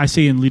 I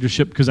say in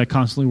leadership because I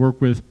constantly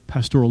work with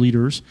pastoral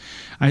leaders.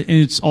 And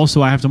it's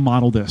also I have to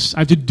model this. I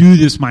have to do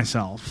this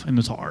myself, and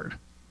it's hard.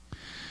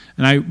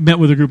 And I met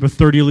with a group of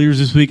 30 leaders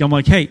this week. I'm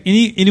like, hey,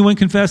 anyone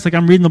confess?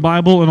 I'm reading the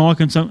Bible,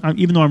 and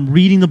even though I'm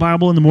reading the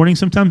Bible in the morning,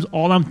 sometimes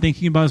all I'm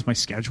thinking about is my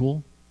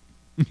schedule.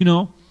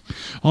 All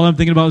I'm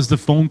thinking about is the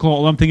phone call.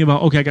 All I'm thinking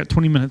about, okay, I got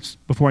 20 minutes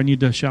before I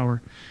need to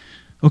shower.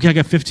 Okay, I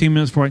got 15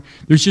 minutes before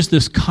there's just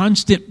this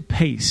constant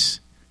pace,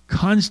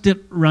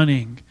 constant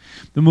running.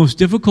 The most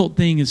difficult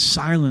thing is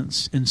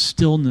silence and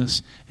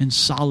stillness and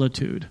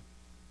solitude.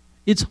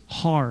 It's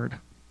hard.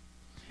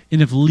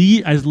 And as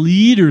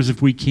leaders,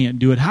 if we can't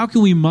do it, how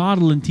can we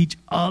model and teach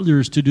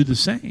others to do the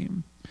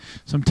same?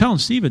 So I'm telling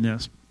Stephen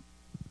this.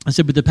 I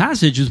said, but the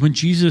passage is when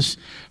Jesus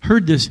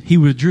heard this, he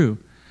withdrew.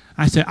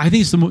 I said, I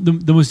think it's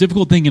the most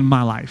difficult thing in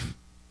my life.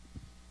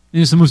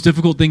 And it's the most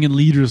difficult thing in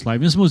leaders' life.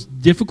 And it's the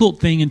most difficult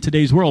thing in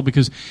today's world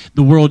because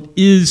the world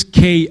is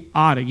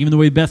chaotic. Even the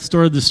way Beth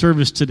started the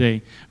service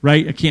today,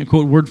 right? I can't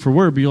quote word for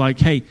word, but you're like,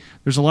 hey,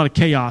 there's a lot of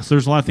chaos.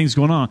 There's a lot of things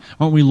going on.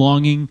 Aren't we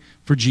longing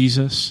for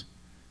Jesus,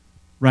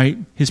 right?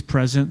 His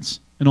presence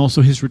and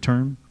also his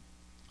return?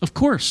 Of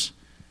course.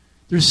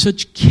 There's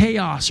such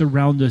chaos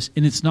around us,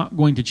 and it's not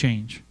going to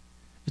change.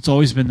 It's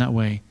always been that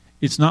way.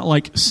 It's not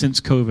like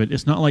since COVID.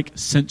 It's not like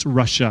since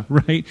Russia,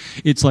 right?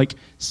 It's like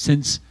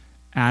since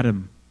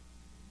Adam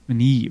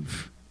and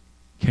Eve.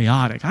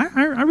 Chaotic.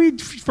 I read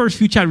the first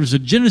few chapters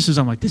of Genesis.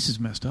 I'm like, this is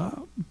messed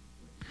up.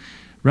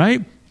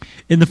 Right?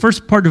 In the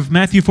first part of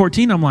Matthew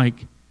 14, I'm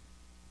like,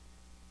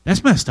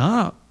 that's messed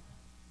up.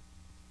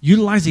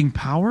 Utilizing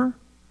power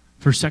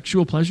for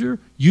sexual pleasure,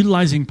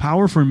 utilizing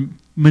power for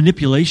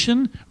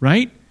manipulation,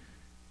 right?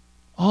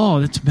 Oh,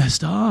 that's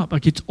messed up.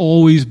 It's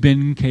always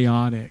been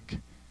chaotic.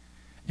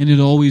 And it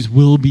always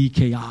will be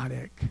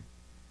chaotic.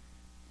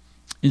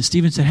 And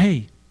Stephen said,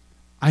 hey,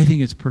 I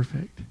think it's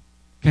perfect.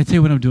 Can I tell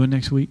you what I'm doing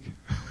next week?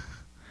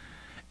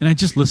 And I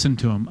just listened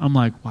to him. I'm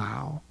like,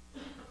 wow.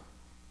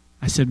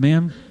 I said,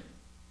 man,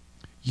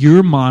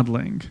 you're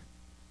modeling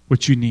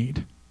what you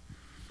need,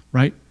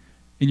 right?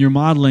 And you're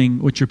modeling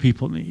what your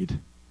people need.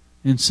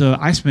 And so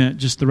I spent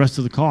just the rest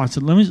of the call. I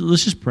said,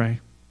 let's just pray.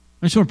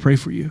 I just want to pray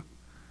for you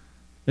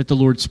that the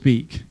Lord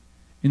speak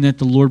and that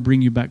the Lord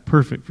bring you back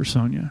perfect for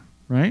Sonia,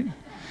 right?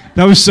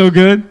 That was so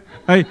good.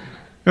 That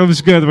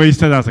was good. The way you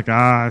said that, I was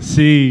like,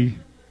 see.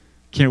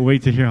 Can't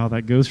wait to hear how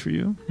that goes for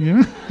you.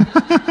 Yeah.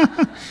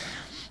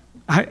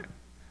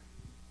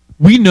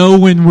 We know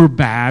when we're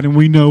bad and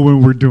we know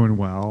when we're doing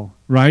well,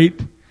 right?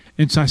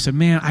 And so I said,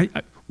 man,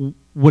 I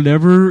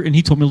whatever. And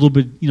he told me a little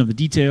bit, the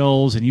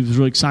details, and he was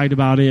really excited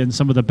about it and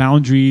some of the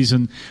boundaries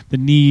and the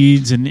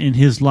needs and in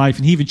his life.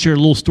 And he even shared a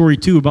little story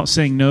too about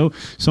saying no.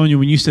 Sonia,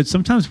 when you said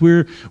sometimes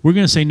we're going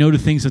to say no to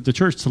things at the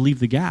church to leave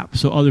the gap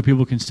so other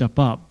people can step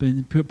up.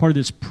 And part of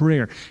this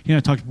prayer, I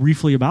talked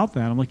briefly about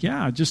that. I'm like,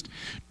 yeah, just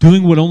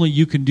doing what only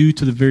you can do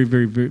to the very,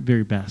 very, very,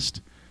 very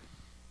best,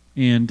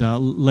 and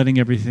letting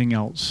everything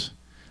else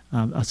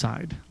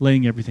aside.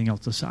 Laying everything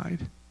else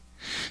aside.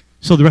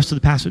 So the rest of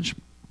the passage.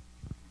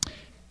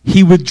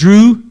 He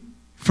withdrew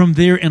from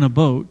there in a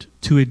boat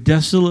to a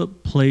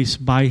desolate place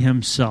by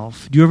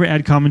himself. Do you ever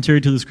add commentary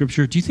to the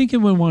scripture? Do you think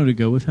anyone wanted to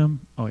go with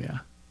him? Oh, yeah.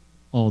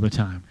 All the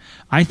time.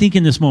 I think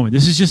in this moment,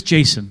 this is just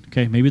Jason,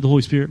 okay? Maybe the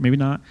Holy Spirit, maybe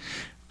not.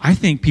 I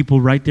think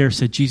people right there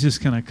said, Jesus,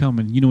 can I come?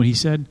 And you know what he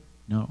said?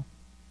 No.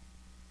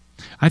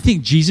 I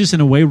think Jesus, in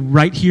a way,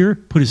 right here,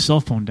 put his cell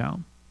phone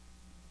down.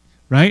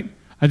 Right?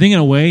 I think in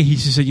a way, he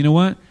just said, you know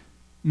what?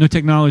 No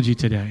technology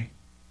today.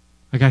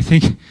 I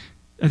think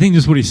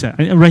this is what he said.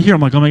 Right here, I'm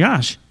like, oh my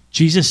gosh.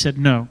 Jesus said,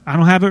 no, I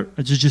don't have it.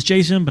 It's just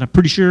Jason, but I'm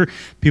pretty sure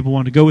people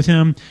wanted to go with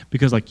him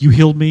because, you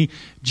healed me.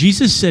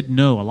 Jesus said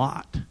no a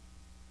lot.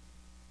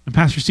 And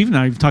Pastor Stephen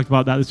and I have talked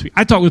about that this week.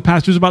 I talk with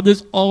pastors about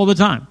this all the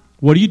time.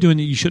 What are you doing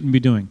that you shouldn't be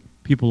doing?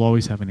 people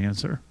always have an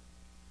answer,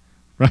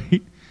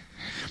 right?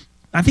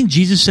 I think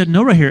Jesus said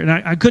no right here, and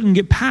I couldn't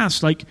get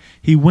past, like,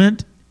 he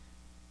went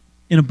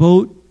in a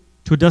boat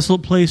to a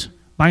desolate place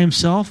by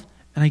himself,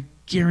 and I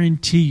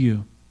guarantee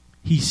you,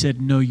 he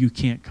said, no, you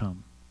can't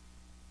come.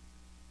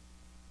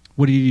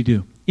 What did he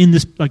do? In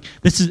this, like,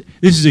 this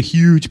is a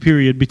huge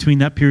period between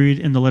that period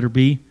and the letter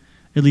B,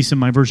 at least in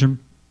my version.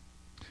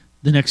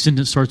 The next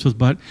sentence starts with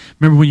but.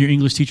 Remember when your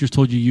English teachers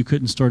told you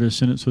couldn't start a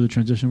sentence with a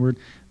transition word?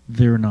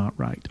 They're not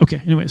right.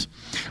 Okay, anyways.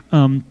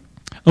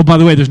 Oh, by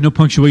the way, there's no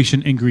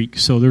punctuation in Greek,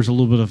 so there's a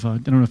little bit of, I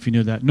don't know if you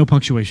know that. No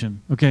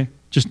punctuation, okay?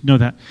 Just know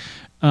that.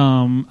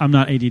 I'm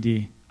not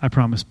ADD, I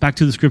promise. Back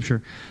to the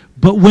scripture.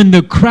 But when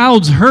the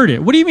crowds heard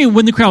it, what do you mean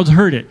when the crowds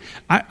heard it?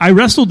 I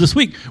wrestled this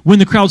week. When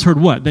the crowds heard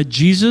what? That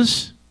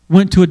Jesus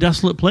went to a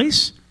desolate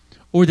place,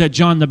 or that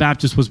John the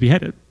Baptist was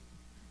beheaded?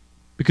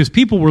 Because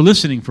people were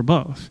listening for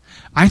both.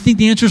 I think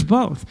the answer is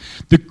both.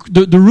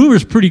 The rumor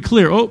is pretty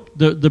clear. Oh,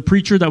 the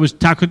preacher that was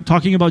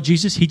talking about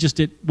Jesus, he just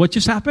did, what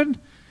just happened?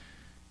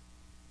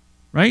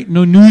 Right?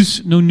 No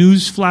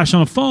news flash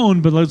on a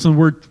phone, but the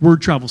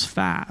word travels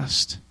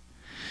fast.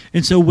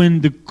 And so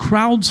when the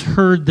crowds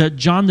heard that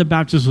John the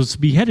Baptist was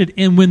beheaded,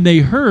 and when they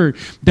heard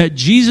that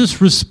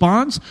Jesus'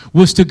 response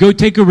was to go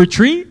take a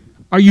retreat,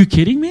 are you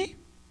kidding me?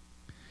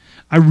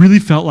 I really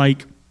felt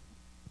like,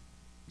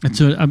 and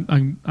so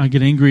I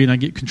get angry and I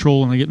get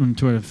control and I get them to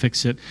try to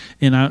fix it.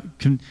 And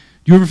do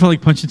you ever feel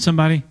like punching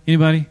somebody?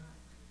 Anybody?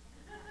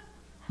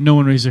 No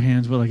one raised their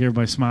hands, but like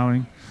everybody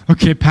smiling.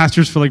 Okay,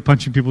 pastors feel like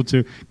punching people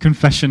too.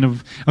 Confession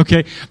of,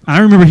 okay. I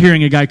remember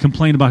hearing a guy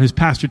complain about his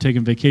pastor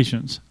taking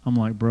vacations. I'm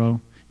like,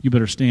 bro, you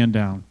better stand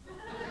down.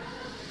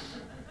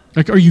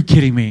 Like, are you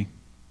kidding me?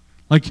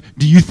 Like,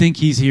 do you think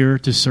he's here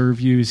to serve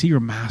you? Is he your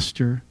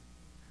master?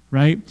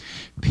 Right?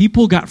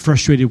 People got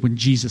frustrated when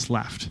Jesus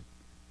left.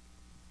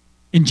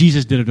 And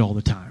Jesus did it all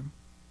the time.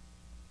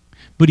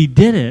 But he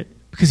did it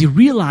because he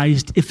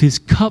realized if his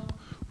cup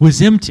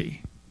was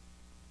empty,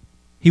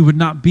 he would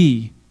not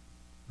be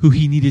who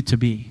he needed to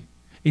be.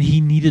 And he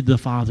needed the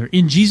Father.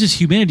 In Jesus'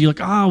 humanity, like,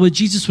 well,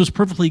 Jesus was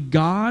perfectly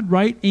God,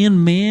 right?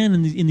 And man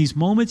in these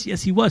moments.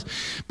 Yes, he was.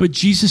 But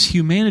Jesus'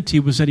 humanity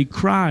was that he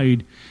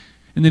cried,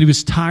 and that he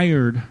was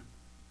tired,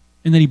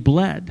 and that he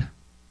bled,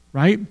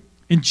 right?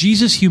 In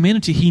Jesus'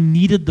 humanity, he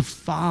needed the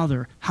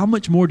Father. How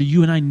much more do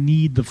you and I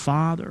need the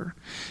Father?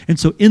 And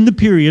so in the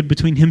period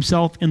between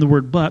himself and the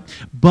word but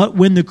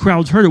when the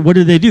crowds heard it, what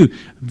did they do?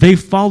 They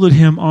followed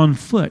him on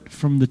foot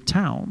from the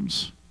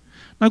towns.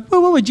 Like,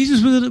 wait,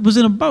 Jesus was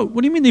in a boat.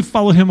 What do you mean they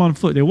followed him on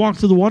foot? They walked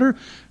through the water?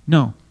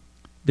 No.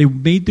 They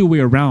made their way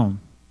around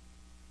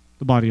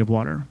the body of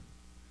water,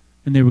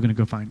 and they were going to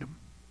go find him.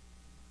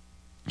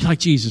 You're like,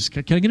 Jesus,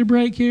 can I get a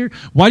break here?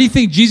 Why do you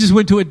think Jesus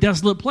went to a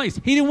desolate place?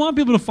 He didn't want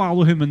people to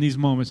follow him in these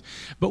moments.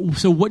 But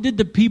so what did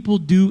the people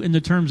do in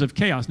the terms of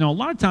chaos? Now, a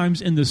lot of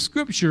times in the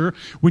scripture,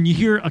 when you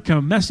hear a kind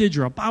of message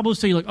or a Bible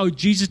study, like, oh,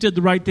 Jesus did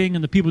the right thing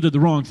and the people did the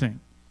wrong thing.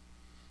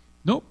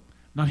 Nope,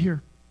 not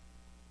here.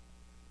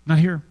 Not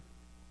here.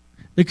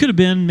 They could have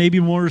been maybe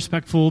more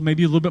respectful,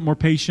 maybe a little bit more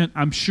patient.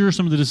 I'm sure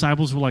some of the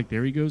disciples were like,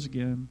 there he goes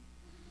again.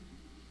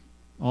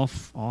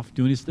 Off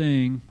doing his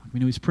thing. We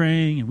know he's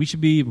praying, and we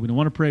should be, but we don't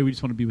want to pray. We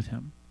just want to be with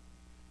him.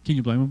 Can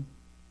you blame him?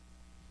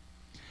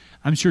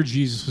 I'm sure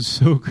Jesus was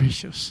so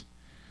gracious.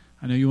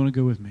 I know you want to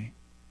go with me.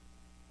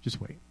 Just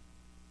wait.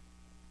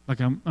 Like,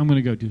 I'm going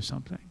to go do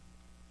something.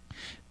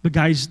 But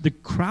guys, the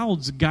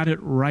crowds got it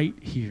right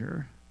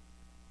here.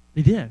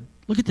 They did.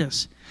 Look at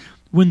this.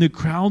 When the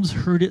crowds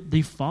heard it,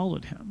 they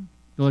followed him.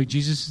 They're like,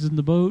 Jesus is in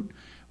the boat.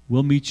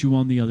 We'll meet you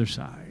on the other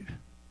side.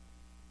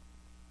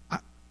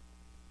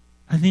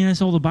 I think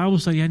that's all the Bible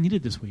study I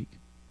needed this week.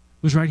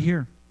 It was right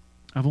here.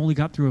 I've only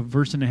got through a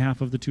verse and a half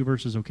of the 2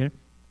 verses, okay?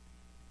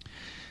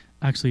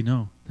 Actually,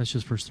 no. That's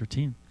just verse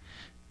 13.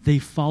 They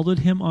followed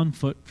him on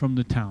foot from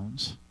the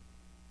towns.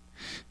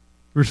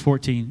 Verse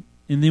 14.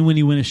 And then when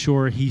he went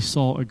ashore, he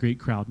saw a great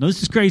crowd. Now,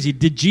 this is crazy.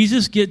 Did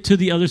Jesus get to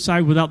the other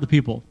side without the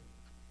people?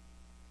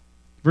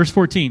 Verse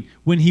 14.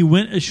 When he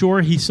went ashore,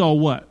 he saw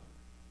what?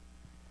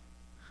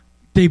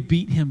 They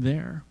beat him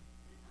there.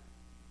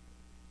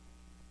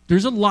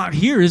 There's a lot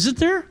here, isn't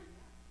there?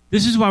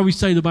 This is why we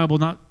study the Bible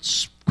not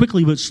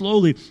quickly but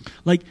slowly.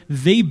 Like,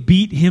 they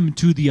beat him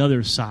to the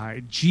other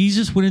side.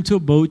 Jesus went into a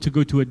boat to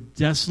go to a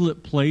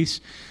desolate place.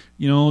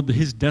 You know,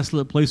 his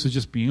desolate place was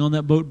just being on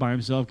that boat by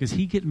himself because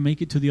he couldn't make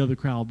it to the other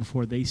crowd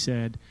before they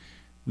said,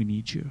 we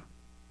need you.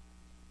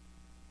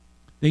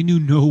 They knew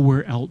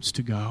nowhere else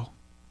to go.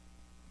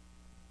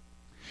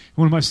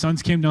 One of my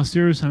sons came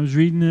downstairs, and I was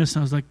reading this,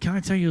 and I was like, can I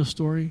tell you a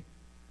story?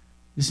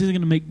 This isn't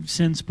going to make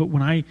sense, but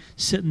when I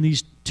sit in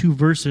these 2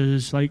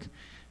 verses, like,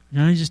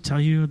 can I just tell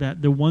you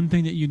that the one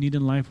thing that you need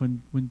in life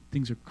when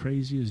things are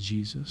crazy is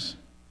Jesus.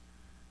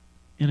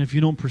 And if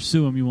you don't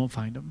pursue him, you won't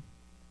find him.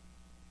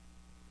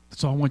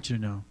 That's all I want you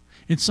to know.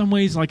 In some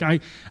ways, like,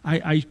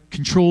 I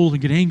control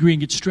and get angry and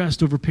get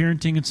stressed over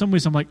parenting. In some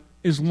ways, I'm like,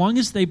 as long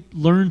as they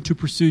learn to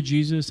pursue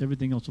Jesus,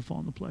 everything else will fall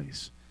into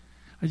place.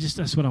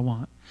 That's what I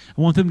want.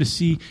 I want them to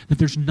see that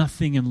there's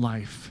nothing in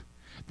life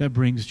that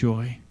brings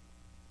joy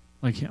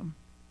like him.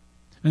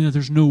 and that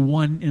there's no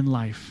one in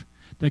life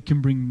that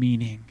can bring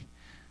meaning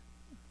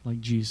like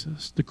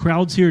Jesus. The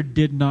crowds here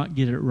did not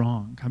get it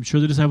wrong. I'm sure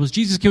the disciples,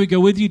 Jesus, can we go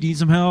with you? Do you need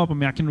some help? I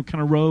mean, I can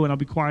kind of row and I'll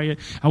be quiet.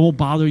 I won't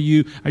bother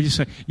you. I just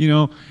say,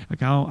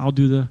 like I'll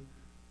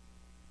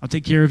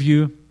take care of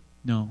you.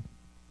 No.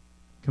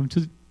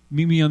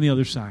 Meet me on the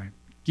other side.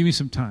 Give me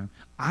some time.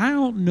 I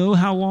don't know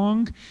how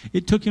long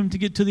it took him to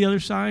get to the other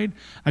side.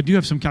 I do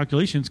have some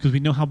calculations because we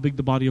know how big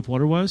the body of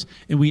water was,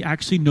 and we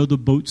actually know the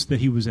boats that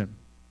he was in.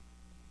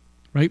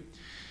 Right?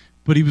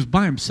 But he was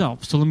by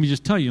himself. So let me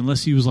just tell you,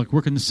 unless he was like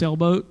working the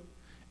sailboat,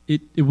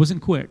 it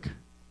wasn't quick.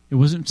 It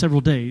wasn't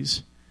several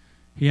days.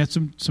 He had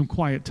some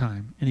quiet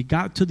time. And he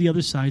got to the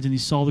other side and he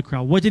saw the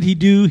crowd. What did he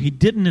do? He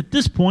didn't at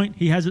this point.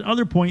 He has at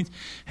other points,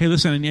 hey,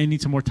 listen, I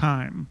need some more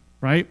time.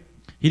 Right?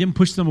 He didn't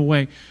push them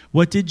away.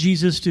 What did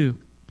Jesus do?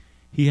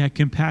 He had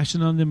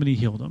compassion on them and he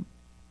healed them.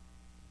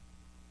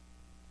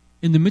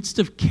 In the midst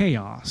of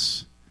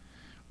chaos,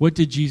 what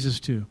did Jesus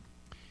do?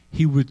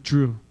 He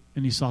withdrew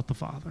and he sought the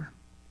Father.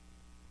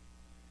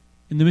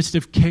 In the midst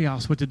of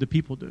chaos, what did the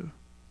people do?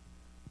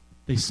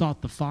 They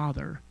sought the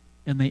Father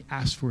and they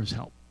asked for his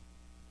help.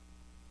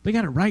 They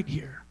got it right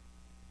here.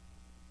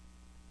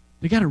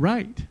 They got it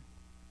right.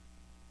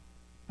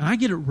 And I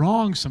get it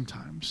wrong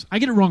sometimes. I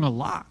get it wrong a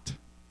lot.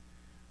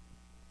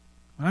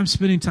 When I'm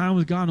spending time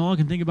with God and all I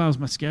can think about is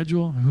my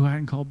schedule, who I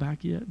hadn't called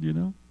back yet,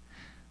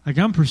 Like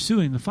I'm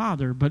pursuing the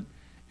Father, but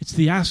it's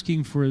the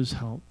asking for his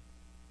help.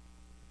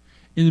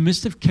 In the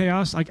midst of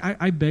chaos, like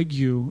I beg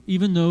you,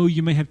 even though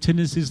you may have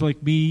tendencies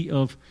like me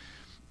of,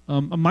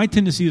 my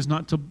tendency is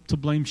not to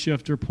blame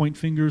shift or point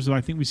fingers, though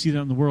I think we see that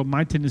in the world.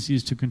 My tendency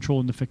is to control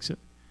and to fix it.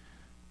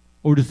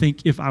 Or to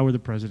think, if I were the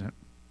president.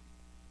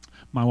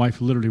 My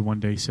wife literally one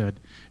day said,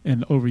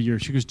 and over a year,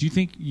 she goes, do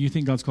you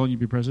think God's calling you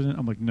to be president?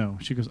 I'm like, no.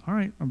 She goes, all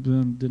right,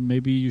 then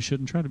maybe you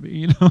shouldn't try to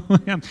be,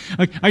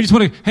 Like, I just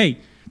want to, hey,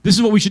 this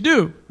is what we should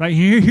do, right?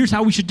 Here's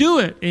how we should do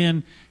it.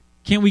 And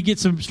can't we get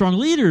some strong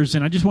leaders?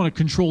 And I just want to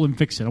control and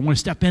fix it. I want to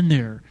step in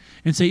there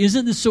and say,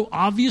 isn't this so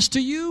obvious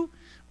to you?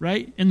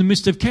 Right? In the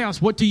midst of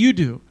chaos, what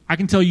do? I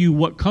can tell you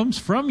what comes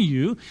from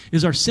you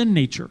is our sin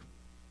nature.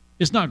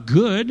 It's not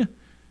good.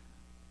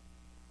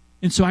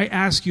 And so I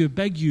ask you, I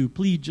beg you,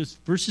 please,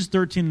 just verses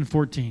 13 and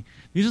 14.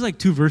 These are like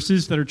two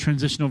verses that are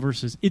transitional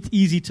verses. It's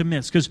easy to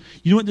miss because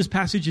you know what this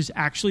passage is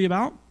actually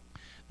about?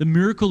 The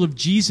miracle of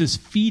Jesus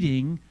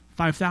feeding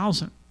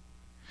 5,000.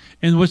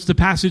 And what's the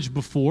passage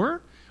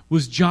before?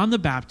 Was John the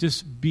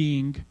Baptist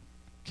being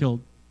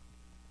killed.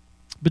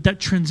 But that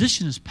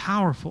transition is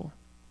powerful.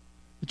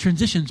 The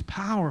transition is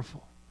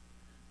powerful.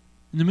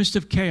 In the midst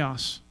of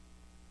chaos,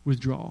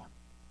 withdraw.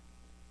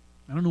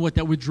 I don't know what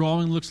that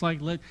withdrawing looks like.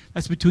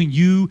 That's between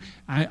you.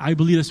 I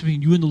believe that's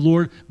between you and the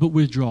Lord, but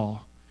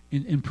withdraw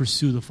and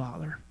pursue the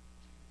Father.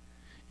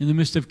 In the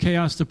midst of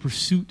chaos, the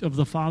pursuit of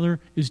the Father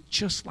is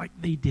just like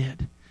they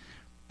did.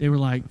 They were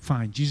like,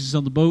 fine, Jesus is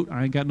on the boat.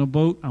 I ain't got no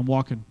boat. I'm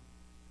walking.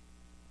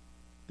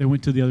 They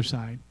went to the other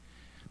side.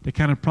 They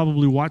kind of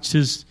probably watched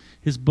his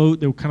boat.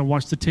 They kind of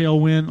watched the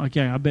tailwind. Like,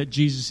 yeah, I bet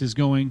Jesus is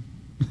going.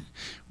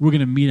 We're going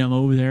to meet him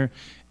over there,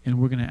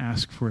 and we're going to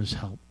ask for his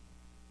help.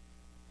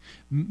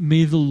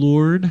 May the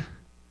Lord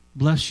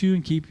bless you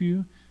and keep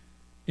you,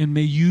 and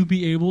may you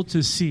be able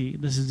to see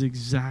this is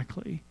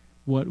exactly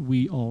what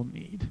we all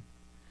need,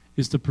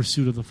 is the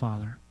pursuit of the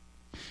Father.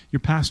 Your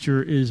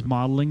pastor is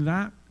modeling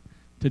that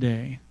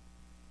today,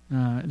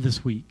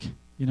 this week.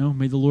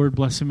 May the Lord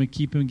bless him and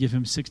keep him and give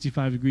him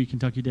 65-degree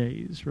Kentucky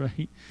days,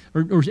 right?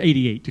 Or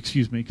 88,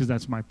 excuse me, because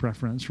that's my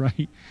preference,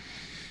 right?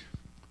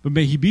 But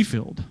may he be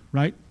filled,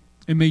 right?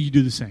 And may you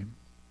do the same.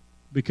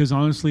 Because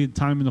honestly, the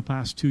time in the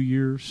past 2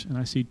 years, and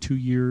I say 2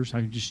 years,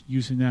 I'm just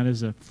using that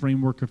as a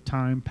framework of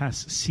time.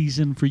 Past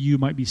season for you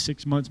might be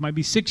 6 months, might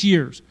be 6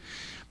 years.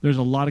 There's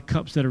a lot of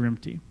cups that are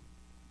empty.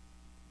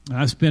 And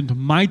I spend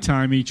my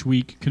time each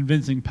week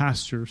convincing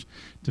pastors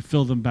to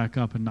fill them back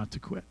up and not to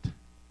quit.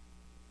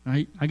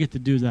 Right? I get to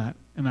do that,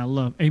 and I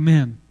love,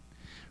 amen,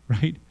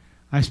 right?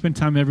 I spend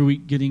time every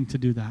week getting to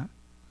do that.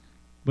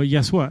 But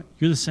guess what?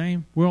 You're the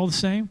same. We're all the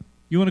same.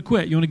 You want to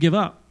quit. You want to give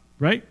up,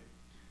 right?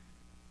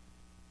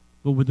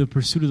 But with the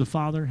pursuit of the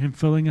Father, him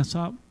filling us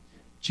up,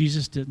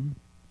 Jesus didn't.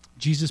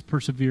 Jesus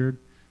persevered.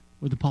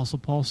 What the Apostle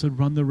Paul said,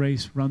 run the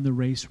race, run the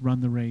race,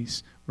 run the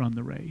race, run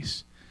the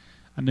race.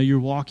 I know you're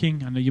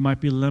walking. I know you might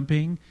be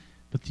limping.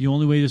 But the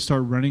only way to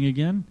start running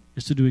again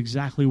is to do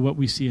exactly what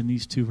we see in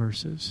these two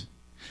verses.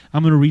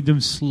 I'm going to read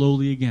them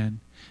slowly again,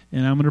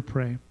 and I'm going to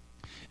pray.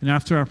 And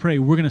after I pray,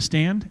 we're going to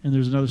stand, and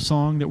there's another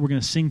song that we're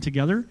going to sing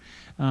together.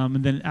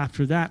 And then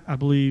after that, I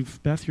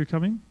believe, Beth, you're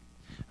coming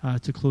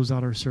to close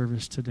out our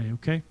service today,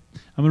 okay?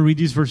 I'm going to read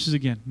these verses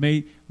again.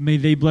 May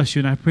they bless you.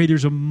 And I pray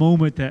there's a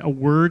moment, a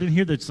word in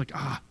here that's like,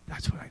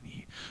 that's what I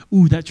need.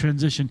 Ooh, that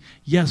transition.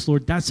 Yes,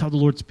 Lord, that's how the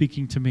Lord's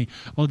speaking to me.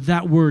 Oh,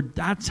 that word,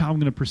 that's how I'm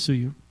going to pursue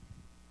you.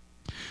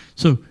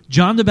 So,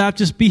 John the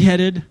Baptist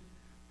beheaded,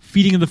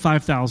 feeding of the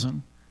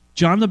 5,000.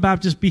 John the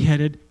Baptist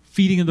beheaded,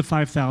 feeding of the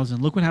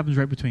 5,000. Look what happens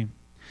right between.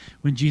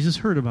 When Jesus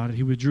heard about it,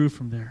 he withdrew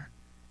from there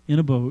in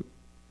a boat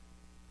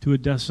to a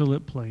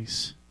desolate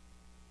place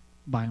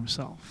by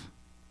himself.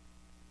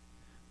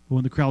 But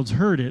when the crowds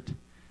heard it,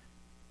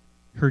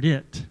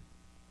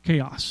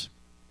 chaos,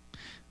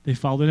 they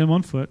followed him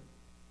on foot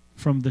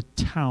from the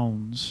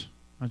towns,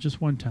 not just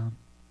one town,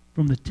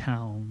 from the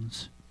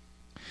towns.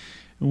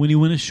 And when he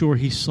went ashore,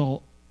 he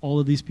saw all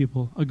of these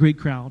people, a great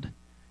crowd.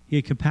 He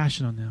had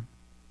compassion on them,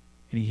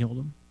 and he healed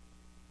them.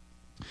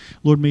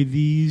 Lord, may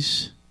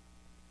these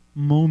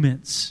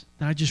moments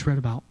that I just read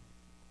about,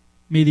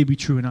 may they be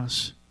true in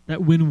us.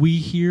 That when we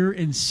hear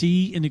and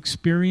see and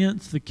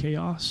experience the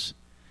chaos,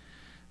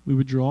 we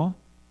withdraw,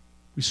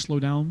 we slow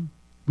down.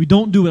 We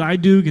don't do what I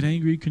do, get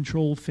angry,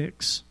 control,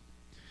 fix,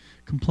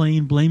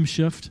 complain, blame,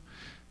 shift.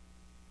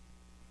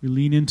 We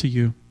lean into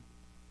you.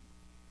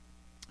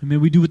 And may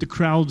we do what the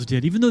crowds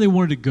did. Even though they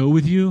wanted to go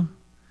with you,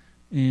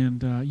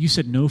 and you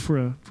said no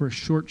for a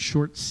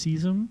short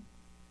season,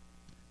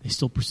 they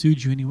still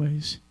pursued you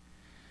anyways.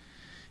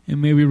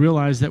 And may we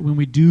realize that when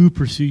we do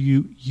pursue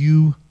you,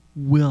 you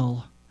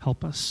will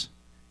help us.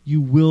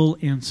 You will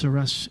answer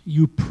us.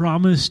 You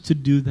promise to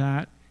do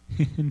that,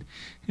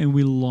 and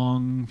we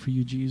long for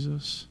you,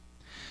 Jesus.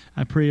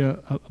 I pray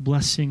a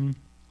blessing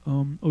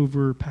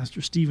over Pastor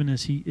Stephen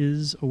as he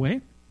is away,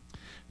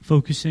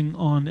 focusing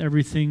on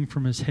everything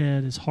from his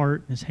head, his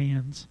heart, and his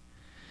hands.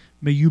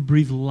 May you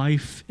breathe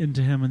life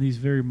into him in these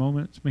very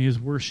moments. May his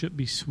worship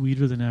be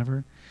sweeter than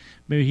ever.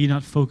 May he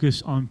not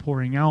focus on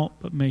pouring out,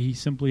 but may he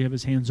simply have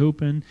his hands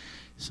open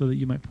so that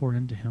you might pour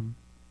into him.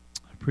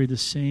 I pray the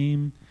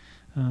same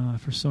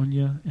for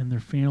Sonia and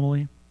their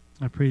family.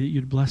 I pray that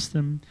you'd bless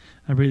them.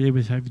 I pray they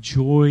would have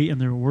joy in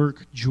their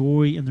work,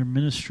 joy in their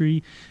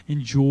ministry,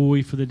 and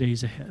joy for the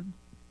days ahead.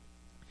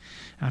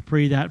 I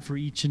pray that for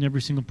each and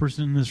every single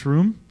person in this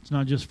room. It's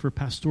not just for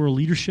pastoral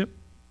leadership,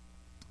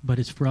 but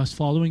it's for us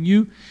following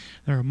you.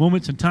 There are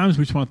moments and times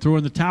we just want to throw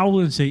in the towel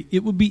and say,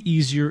 it would be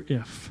easier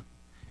if.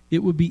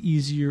 It would be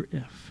easier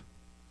if.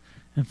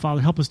 And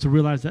Father, help us to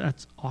realize that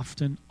that's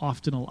often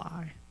a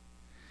lie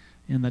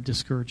and that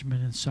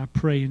discouragement. And so I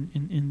pray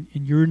in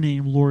your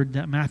name, Lord,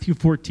 that Matthew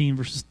 14,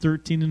 verses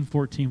 13 and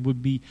 14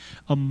 would be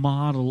a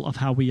model of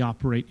how we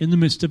operate in the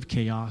midst of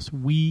chaos.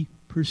 We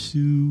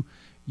pursue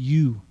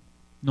you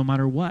no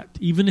matter what.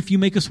 Even if you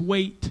make us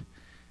wait,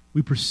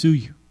 we pursue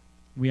you.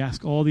 We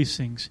ask all these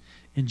things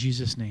in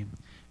Jesus' name.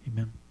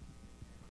 Amen.